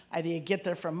another. Either you get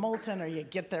there from Moulton or you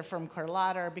get there from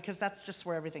Carlotta, because that's just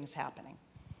where everything's happening.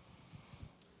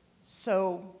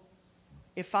 So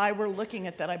if I were looking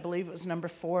at that, I believe it was number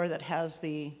 4 that has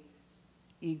the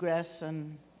egress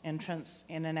and entrance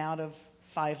in and out of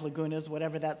 5 Lagunas,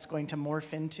 whatever that's going to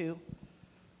morph into.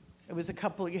 It was a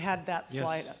couple, you had that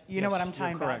slide. Yes, You know yes, what I'm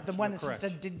talking you're about? correct, The one you're that's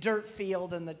just a dirt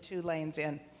field and the 2 lanes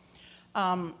in.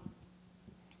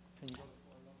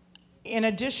 In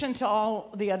addition to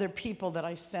all the other people that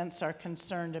I sense are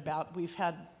concerned about, we've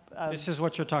had... This is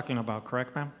what you're talking about,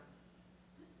 correct, ma'am?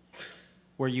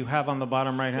 Where you have on the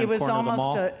bottom right-hand it was corner the almost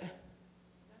mall? a...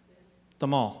 The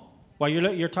mall. Well, you're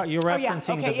referencing Oh, yeah,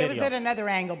 the okay, video. it was at another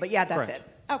angle, but yeah, that's Correct.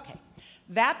 it. Okay.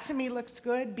 That to me looks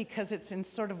good because it's in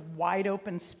sort of wide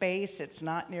open space. It's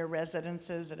not near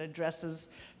residences. It addresses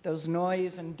those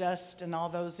noise and dust and all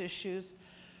those issues.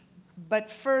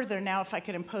 But further, now if I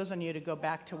could impose on you to go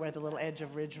back to where the little edge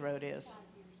of Ridge Road is.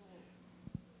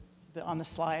 On the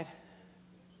slide.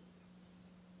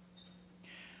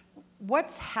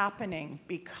 What's happening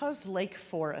because Lake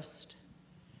Forest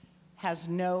has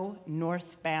no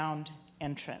northbound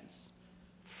entrance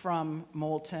from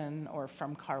Moulton or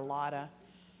from Carlotta?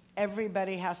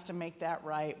 Everybody has to make that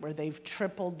right, where they've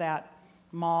tripled that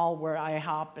mall where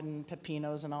IHOP and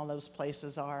Pepino's and all those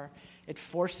places are. It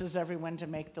forces everyone to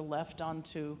make the left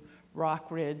onto Rock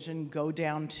Ridge and go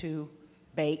down to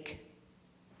Bake.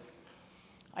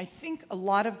 I think a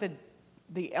lot of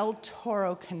the El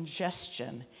Toro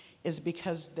congestion is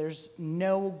because there's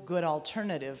no good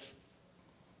alternative,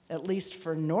 at least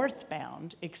for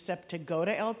northbound, except to go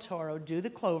to El Toro, do the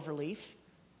Cloverleaf,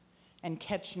 and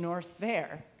catch north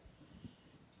there,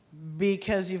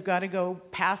 because you've got to go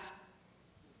past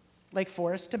Lake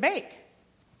Forest to Bake.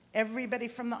 Everybody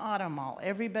from the auto mall,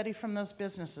 everybody from those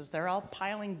businesses, they're all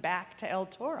piling back to El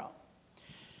Toro.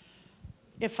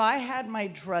 If I had my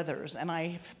druthers, and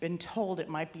I've been told it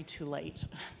might be too late,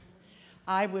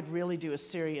 I would really do a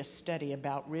serious study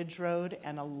about Ridge Road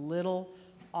and a little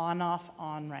on-off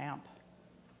on-ramp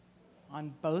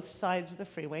on both sides of the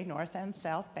freeway, north and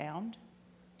southbound,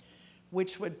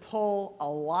 which would pull a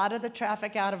lot of the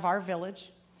traffic out of our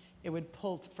village. It would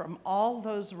pull from all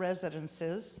those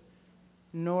residences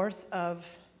north of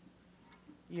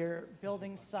your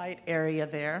building site area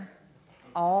there,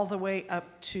 all the way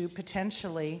up to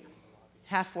potentially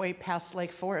halfway past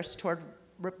Lake Forest toward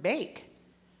Bake.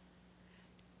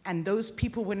 And those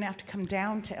people wouldn't have to come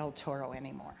down to El Toro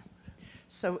anymore.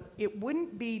 So it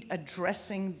wouldn't be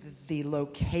addressing the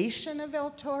location of El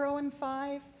Toro in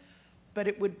 5, but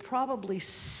it would probably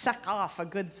suck off a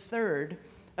good third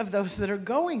of those that are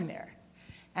going there.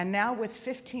 And now with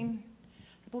 15,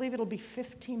 I believe it'll be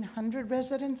 1,500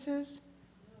 residences,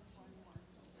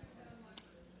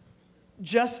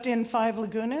 just in 5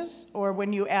 Lagunas, or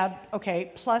when you add,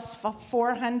 okay, plus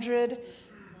 400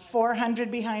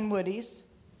 behind Woody's,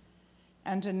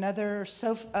 and another,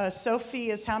 Sophie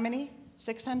is how many?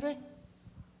 600?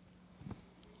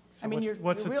 So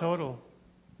what's the total?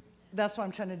 That's what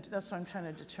I'm trying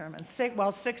to determine.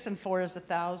 6 and 4 is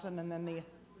 1,000, and then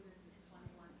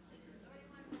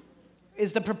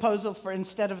is the proposal for,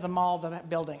 instead of the mall, the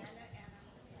buildings.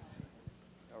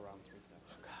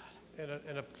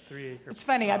 And a 3-acre. It's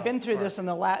funny, I've been through this in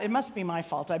the last, it must be my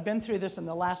fault. I've been through this in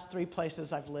the last 3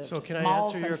 places I've lived. So can I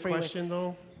Malls answer your and freeways. question,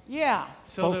 though? Yeah.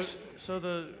 So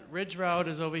the Ridge Route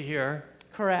is over here.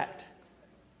 Correct.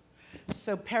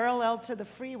 So parallel to the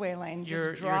freeway lane,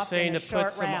 just drop You're saying in a to short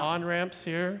put some ramp. on-ramps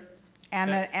here?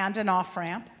 And an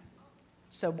off-ramp.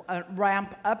 So a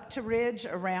ramp up to Ridge,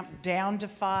 a ramp down to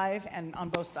 5, and on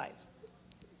both sides.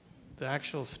 The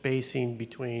actual spacing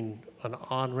between an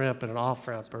on-ramp and an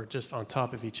off-ramp are just on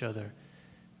top of each other.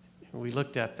 We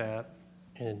looked at that,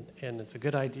 and it's a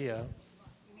good idea.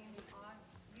 You mean the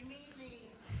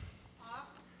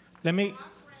Let me.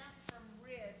 off-ramp from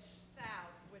Ridge south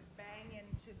would bang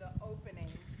into the opening,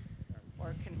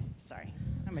 or sorry,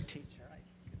 I'm a teacher.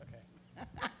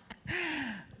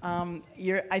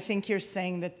 I think you're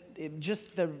saying that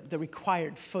just the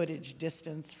required footage,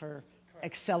 distance for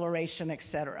acceleration, et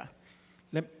cetera.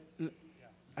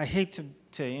 I hate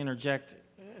to interject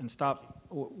and stop.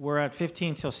 We're at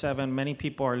 15 till 7. Many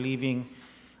people are leaving.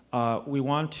 We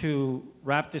want to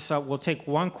wrap this up. We'll take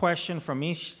one question from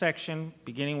each section,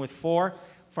 beginning with 4.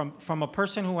 From a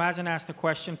person who hasn't asked a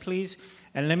question, please.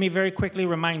 And let me very quickly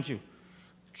remind you,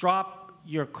 drop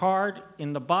your card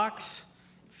in the box,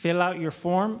 fill out your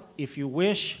form if you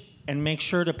wish, and make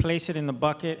sure to place it in the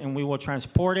bucket, and we will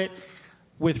transport it.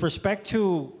 With respect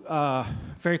to,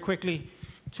 very quickly,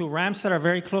 to ramps that are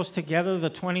very close together, the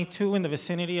 22 in the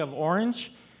vicinity of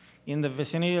Orange, in the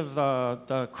vicinity of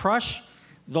the Crush,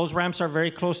 those ramps are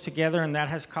very close together, and that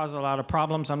has caused a lot of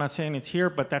problems. I'm not saying it's here,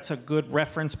 but that's a good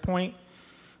reference point.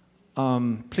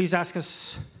 Please ask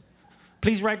us,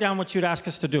 please write down what you'd ask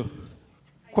us to do.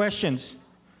 Questions?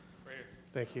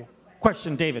 Thank you.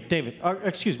 Question, David.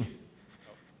 Excuse me.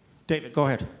 David, go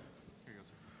ahead.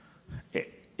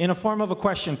 In a form of a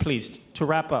question, please, to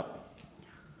wrap up.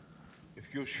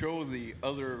 If you'll show the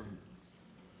other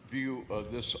view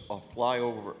of this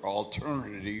flyover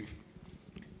alternative,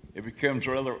 it becomes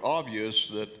rather obvious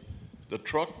that the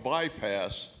truck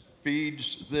bypass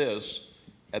feeds this,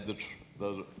 and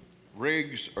the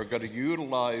rigs are going to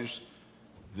utilize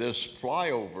this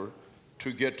flyover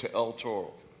to get to El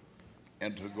Toro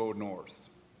and to go north.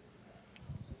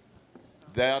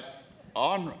 That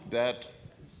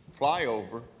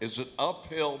flyover is an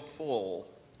uphill pull.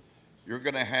 You're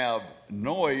going to have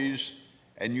noise,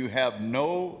 and you have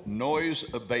no noise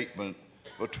abatement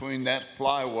between that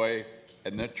flyway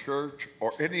and the church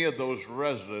or any of those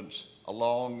residents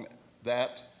along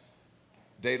that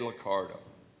De La Carta.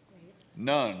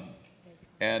 None.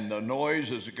 And the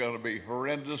noise is going to be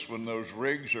horrendous when those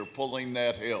rigs are pulling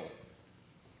that hill.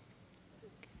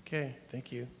 Okay,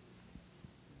 thank you.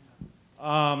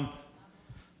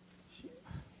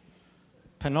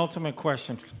 Penultimate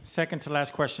question, second to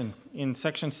last question in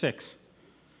section 6.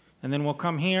 And then we'll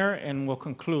come here and we'll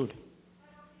conclude.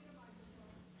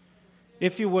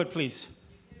 If you would, please.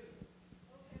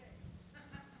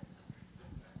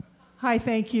 Hi,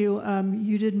 thank you.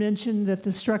 You did mention that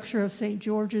the structure of St.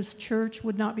 George's Church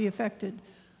would not be affected.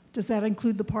 Does that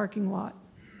include the parking lot?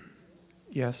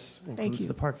 Yes, includes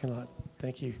the parking lot.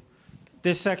 Thank you.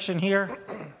 This section here.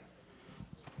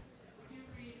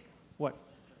 What?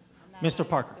 Mr.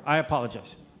 Parker, I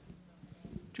apologize.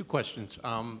 2 questions.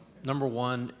 Number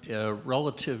one,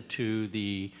 relative to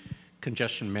the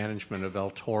congestion management of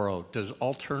El Toro, does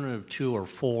alternative 2 or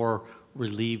 4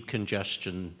 relieve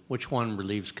congestion? Which one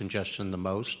relieves congestion the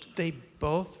most? They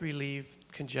both relieve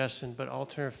congestion, but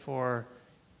alternative 4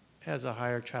 has a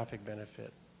higher traffic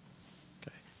benefit.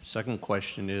 Okay. Second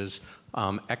question is,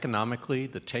 economically,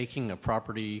 the taking of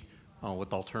property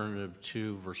with alternative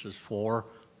 2 versus 4,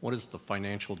 what is the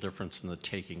financial difference in the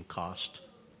taking cost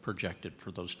projected for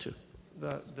those 2?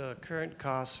 The current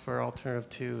cost for alternative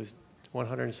 2 is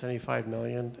 $175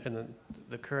 million, and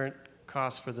the current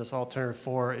cost for this alternative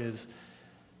 4 is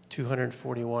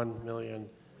 $241 million.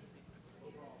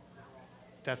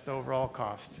 That's the overall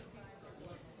cost.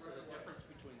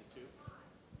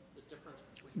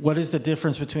 What is the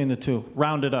difference between the 2?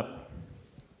 Round it up.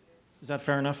 Is that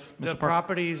fair enough, Mr. The Parker?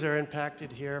 properties are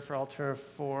impacted here for alternative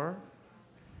 4,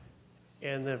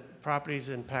 and the properties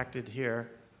impacted here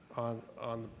on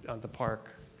the park.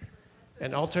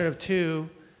 And alternative 2,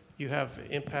 you have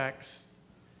impacts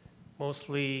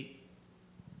mostly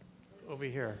over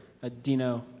here.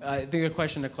 Dino, I think a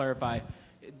question to clarify.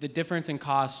 The difference in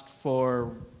cost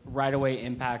for right-of-way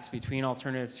impacts between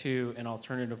alternative 2 and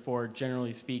alternative 4,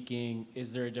 generally speaking,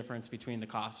 is there a difference between the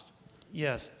cost?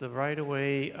 Yes, the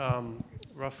right-of-way,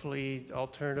 roughly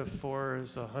alternative 4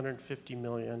 is $150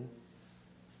 million.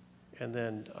 And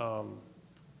then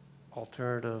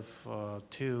alternative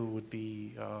 2 would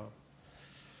be,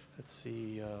 let's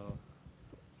see,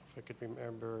 if I could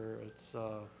remember, it's...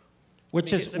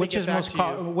 Which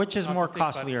is more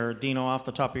costlier, Dino, off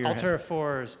the top of your head? Alternative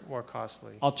 4 is more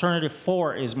costly. Alternative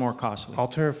 4 is more costly.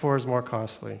 Alternative 4 is more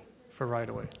costly for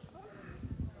right-of-way.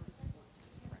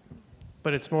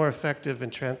 But it's more effective in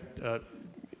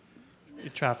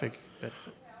traffic.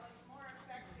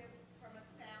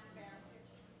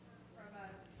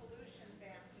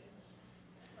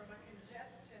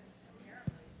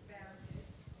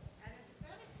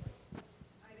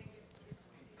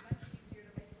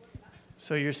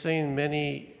 So you're saying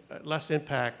less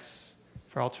impacts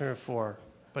for alternative 4,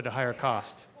 but a higher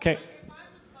cost. Okay.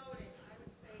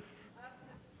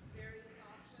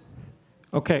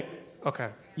 Okay.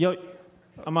 Yo,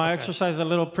 I'm gonna exercise a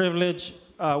little privilege.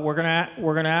 we're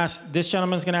gonna ask, this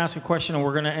gentleman's gonna ask a question, and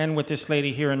we're gonna end with this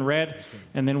lady here in red,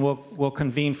 and then we'll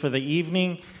convene for the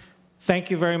evening.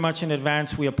 Thank you very much in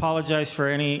advance. We apologize for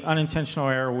any unintentional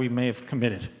error we may have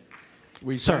committed.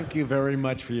 We Sir. thank you very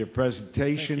much for your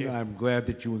presentation. Thank you. I'm glad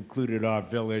that you included our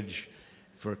village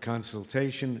for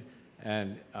consultation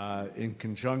and in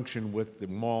conjunction with the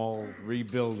mall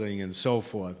rebuilding and so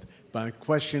forth. My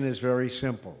question is very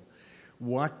simple.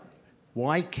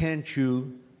 Why can't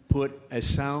you put a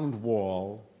sound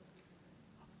wall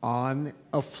on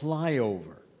a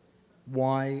flyover?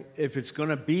 Why, if it's going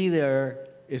to be there,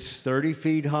 it's 30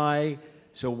 feet high,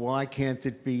 so why can't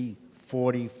it be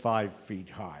 45 feet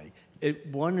high?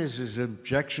 One is as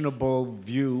objectionable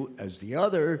view as the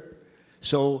other,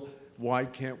 so why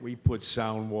can't we put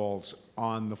sound walls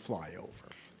on the flyover?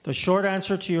 The short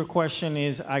answer to your question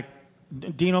is,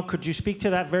 Dino, could you speak to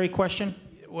that very question?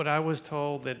 What I was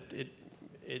told that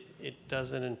it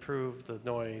doesn't improve the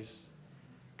noise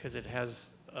because it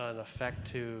has an effect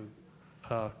to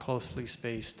closely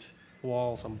spaced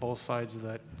walls on both sides of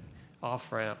that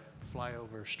off-ramp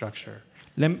flyover structure.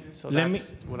 So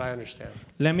that's what I understand.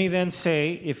 Let me then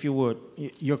say, if you would,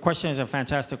 your question is a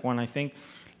fantastic one, I think.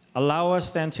 Allow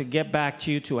us then to get back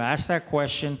to you to ask that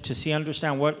question, to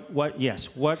understand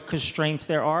what constraints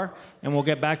there are, and we'll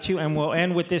get back to you, and we'll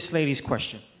end with this lady's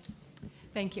question.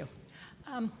 Thank you.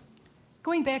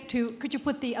 Going back to, could you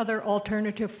put the other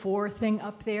alternative 4 thing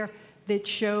up there that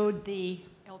showed the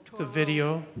El Toro The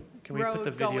video. Can we put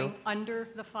the road video? going under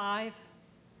the 5?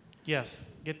 Yes.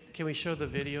 Can we show the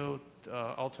video,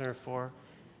 alternative 4?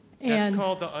 And That's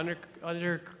called the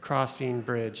undercrossing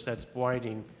bridge that's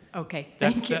widening. Okay,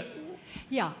 thank you.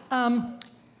 Yeah,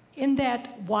 in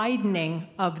that widening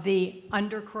of the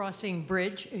undercrossing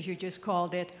bridge, as you just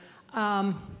called it,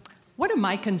 one of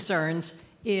my concerns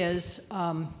is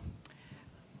I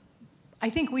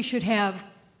think we should have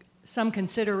some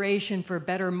consideration for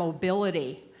better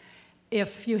mobility.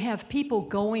 If you have people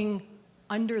going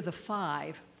under the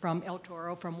 5 from El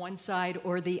Toro, from one side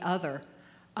or the other,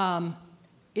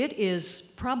 it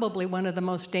is probably one of the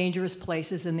most dangerous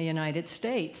places in the United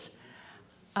States.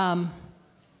 I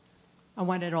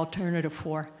wanted alternative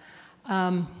 4.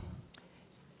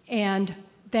 And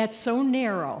that's so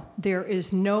narrow. There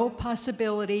is no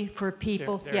possibility for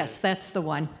people. There Yes, is. that's the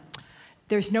one.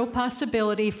 There's no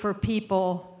possibility for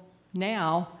people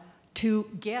now to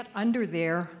get under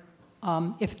there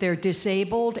if they're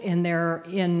disabled and they're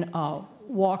in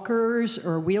walkers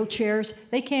or wheelchairs.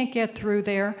 They can't get through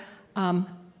there.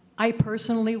 I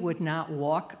personally would not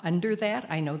walk under that.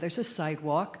 I know there's a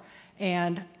sidewalk.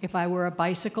 And if I were a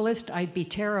bicyclist, I'd be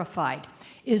terrified.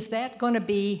 Is that going to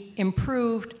be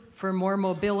improved for more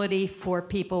mobility for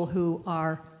people who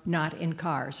are not in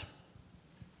cars?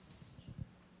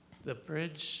 The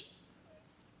bridge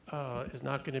is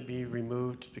not going to be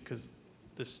removed because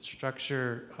the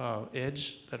structure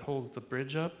edge that holds the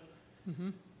bridge up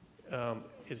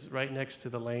is right next to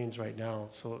the lanes right now.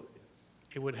 So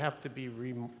it would have to be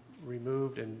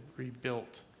removed and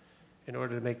rebuilt in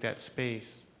order to make that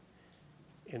space.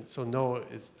 And so no,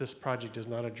 this project does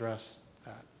not address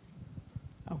that.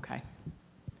 Okay.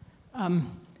 And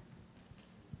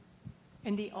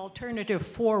the alternative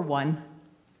 4 one,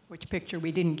 which picture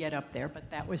we didn't get up there, but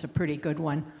that was a pretty good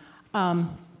one.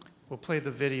 We'll play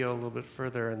the video a little bit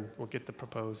further and we'll get the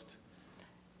proposed.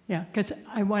 Yeah, because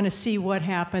I want to see what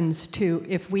happens to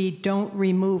if we don't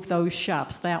remove those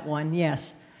shops. That one,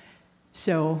 yes.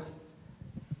 So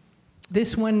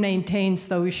this one maintains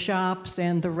those shops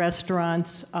and the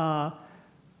restaurants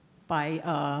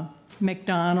by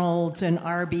McDonald's and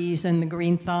Arby's and the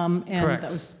Green Thumb and Correct.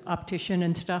 those optician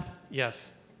and stuff?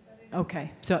 Yes.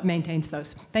 Okay, so it maintains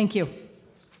those. Thank you.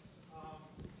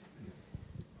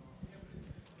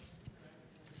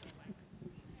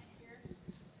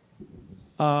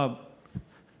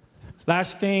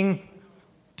 Last thing,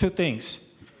 2 things.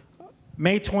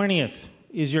 May 20th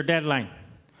is your deadline.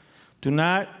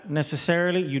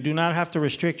 You do not have to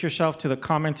restrict yourself to the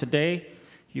comment today.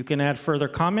 You can add further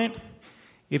comment.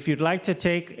 If you'd like to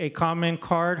take a comment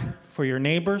card for your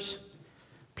neighbors,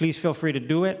 please feel free to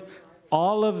do it.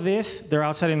 All of this, they're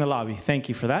outside in the lobby. Thank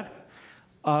you for that.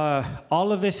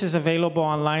 All of this is available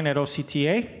online at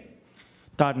OCTA.net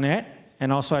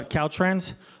and also at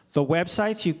Caltrans. The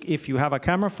websites, if you have a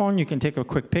camera phone, you can take a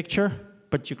quick picture,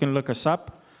 but you can look us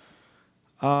up.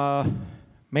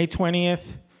 May 20th.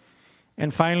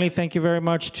 And finally, thank you very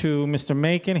much to Mr.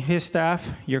 Macon, his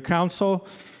staff, your council,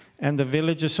 and the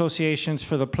village associations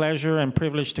for the pleasure and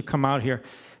privilege to come out here.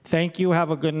 Thank you,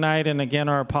 have a good night, and again,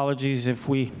 our apologies if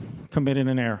we committed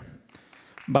an error.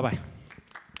 Bye-bye.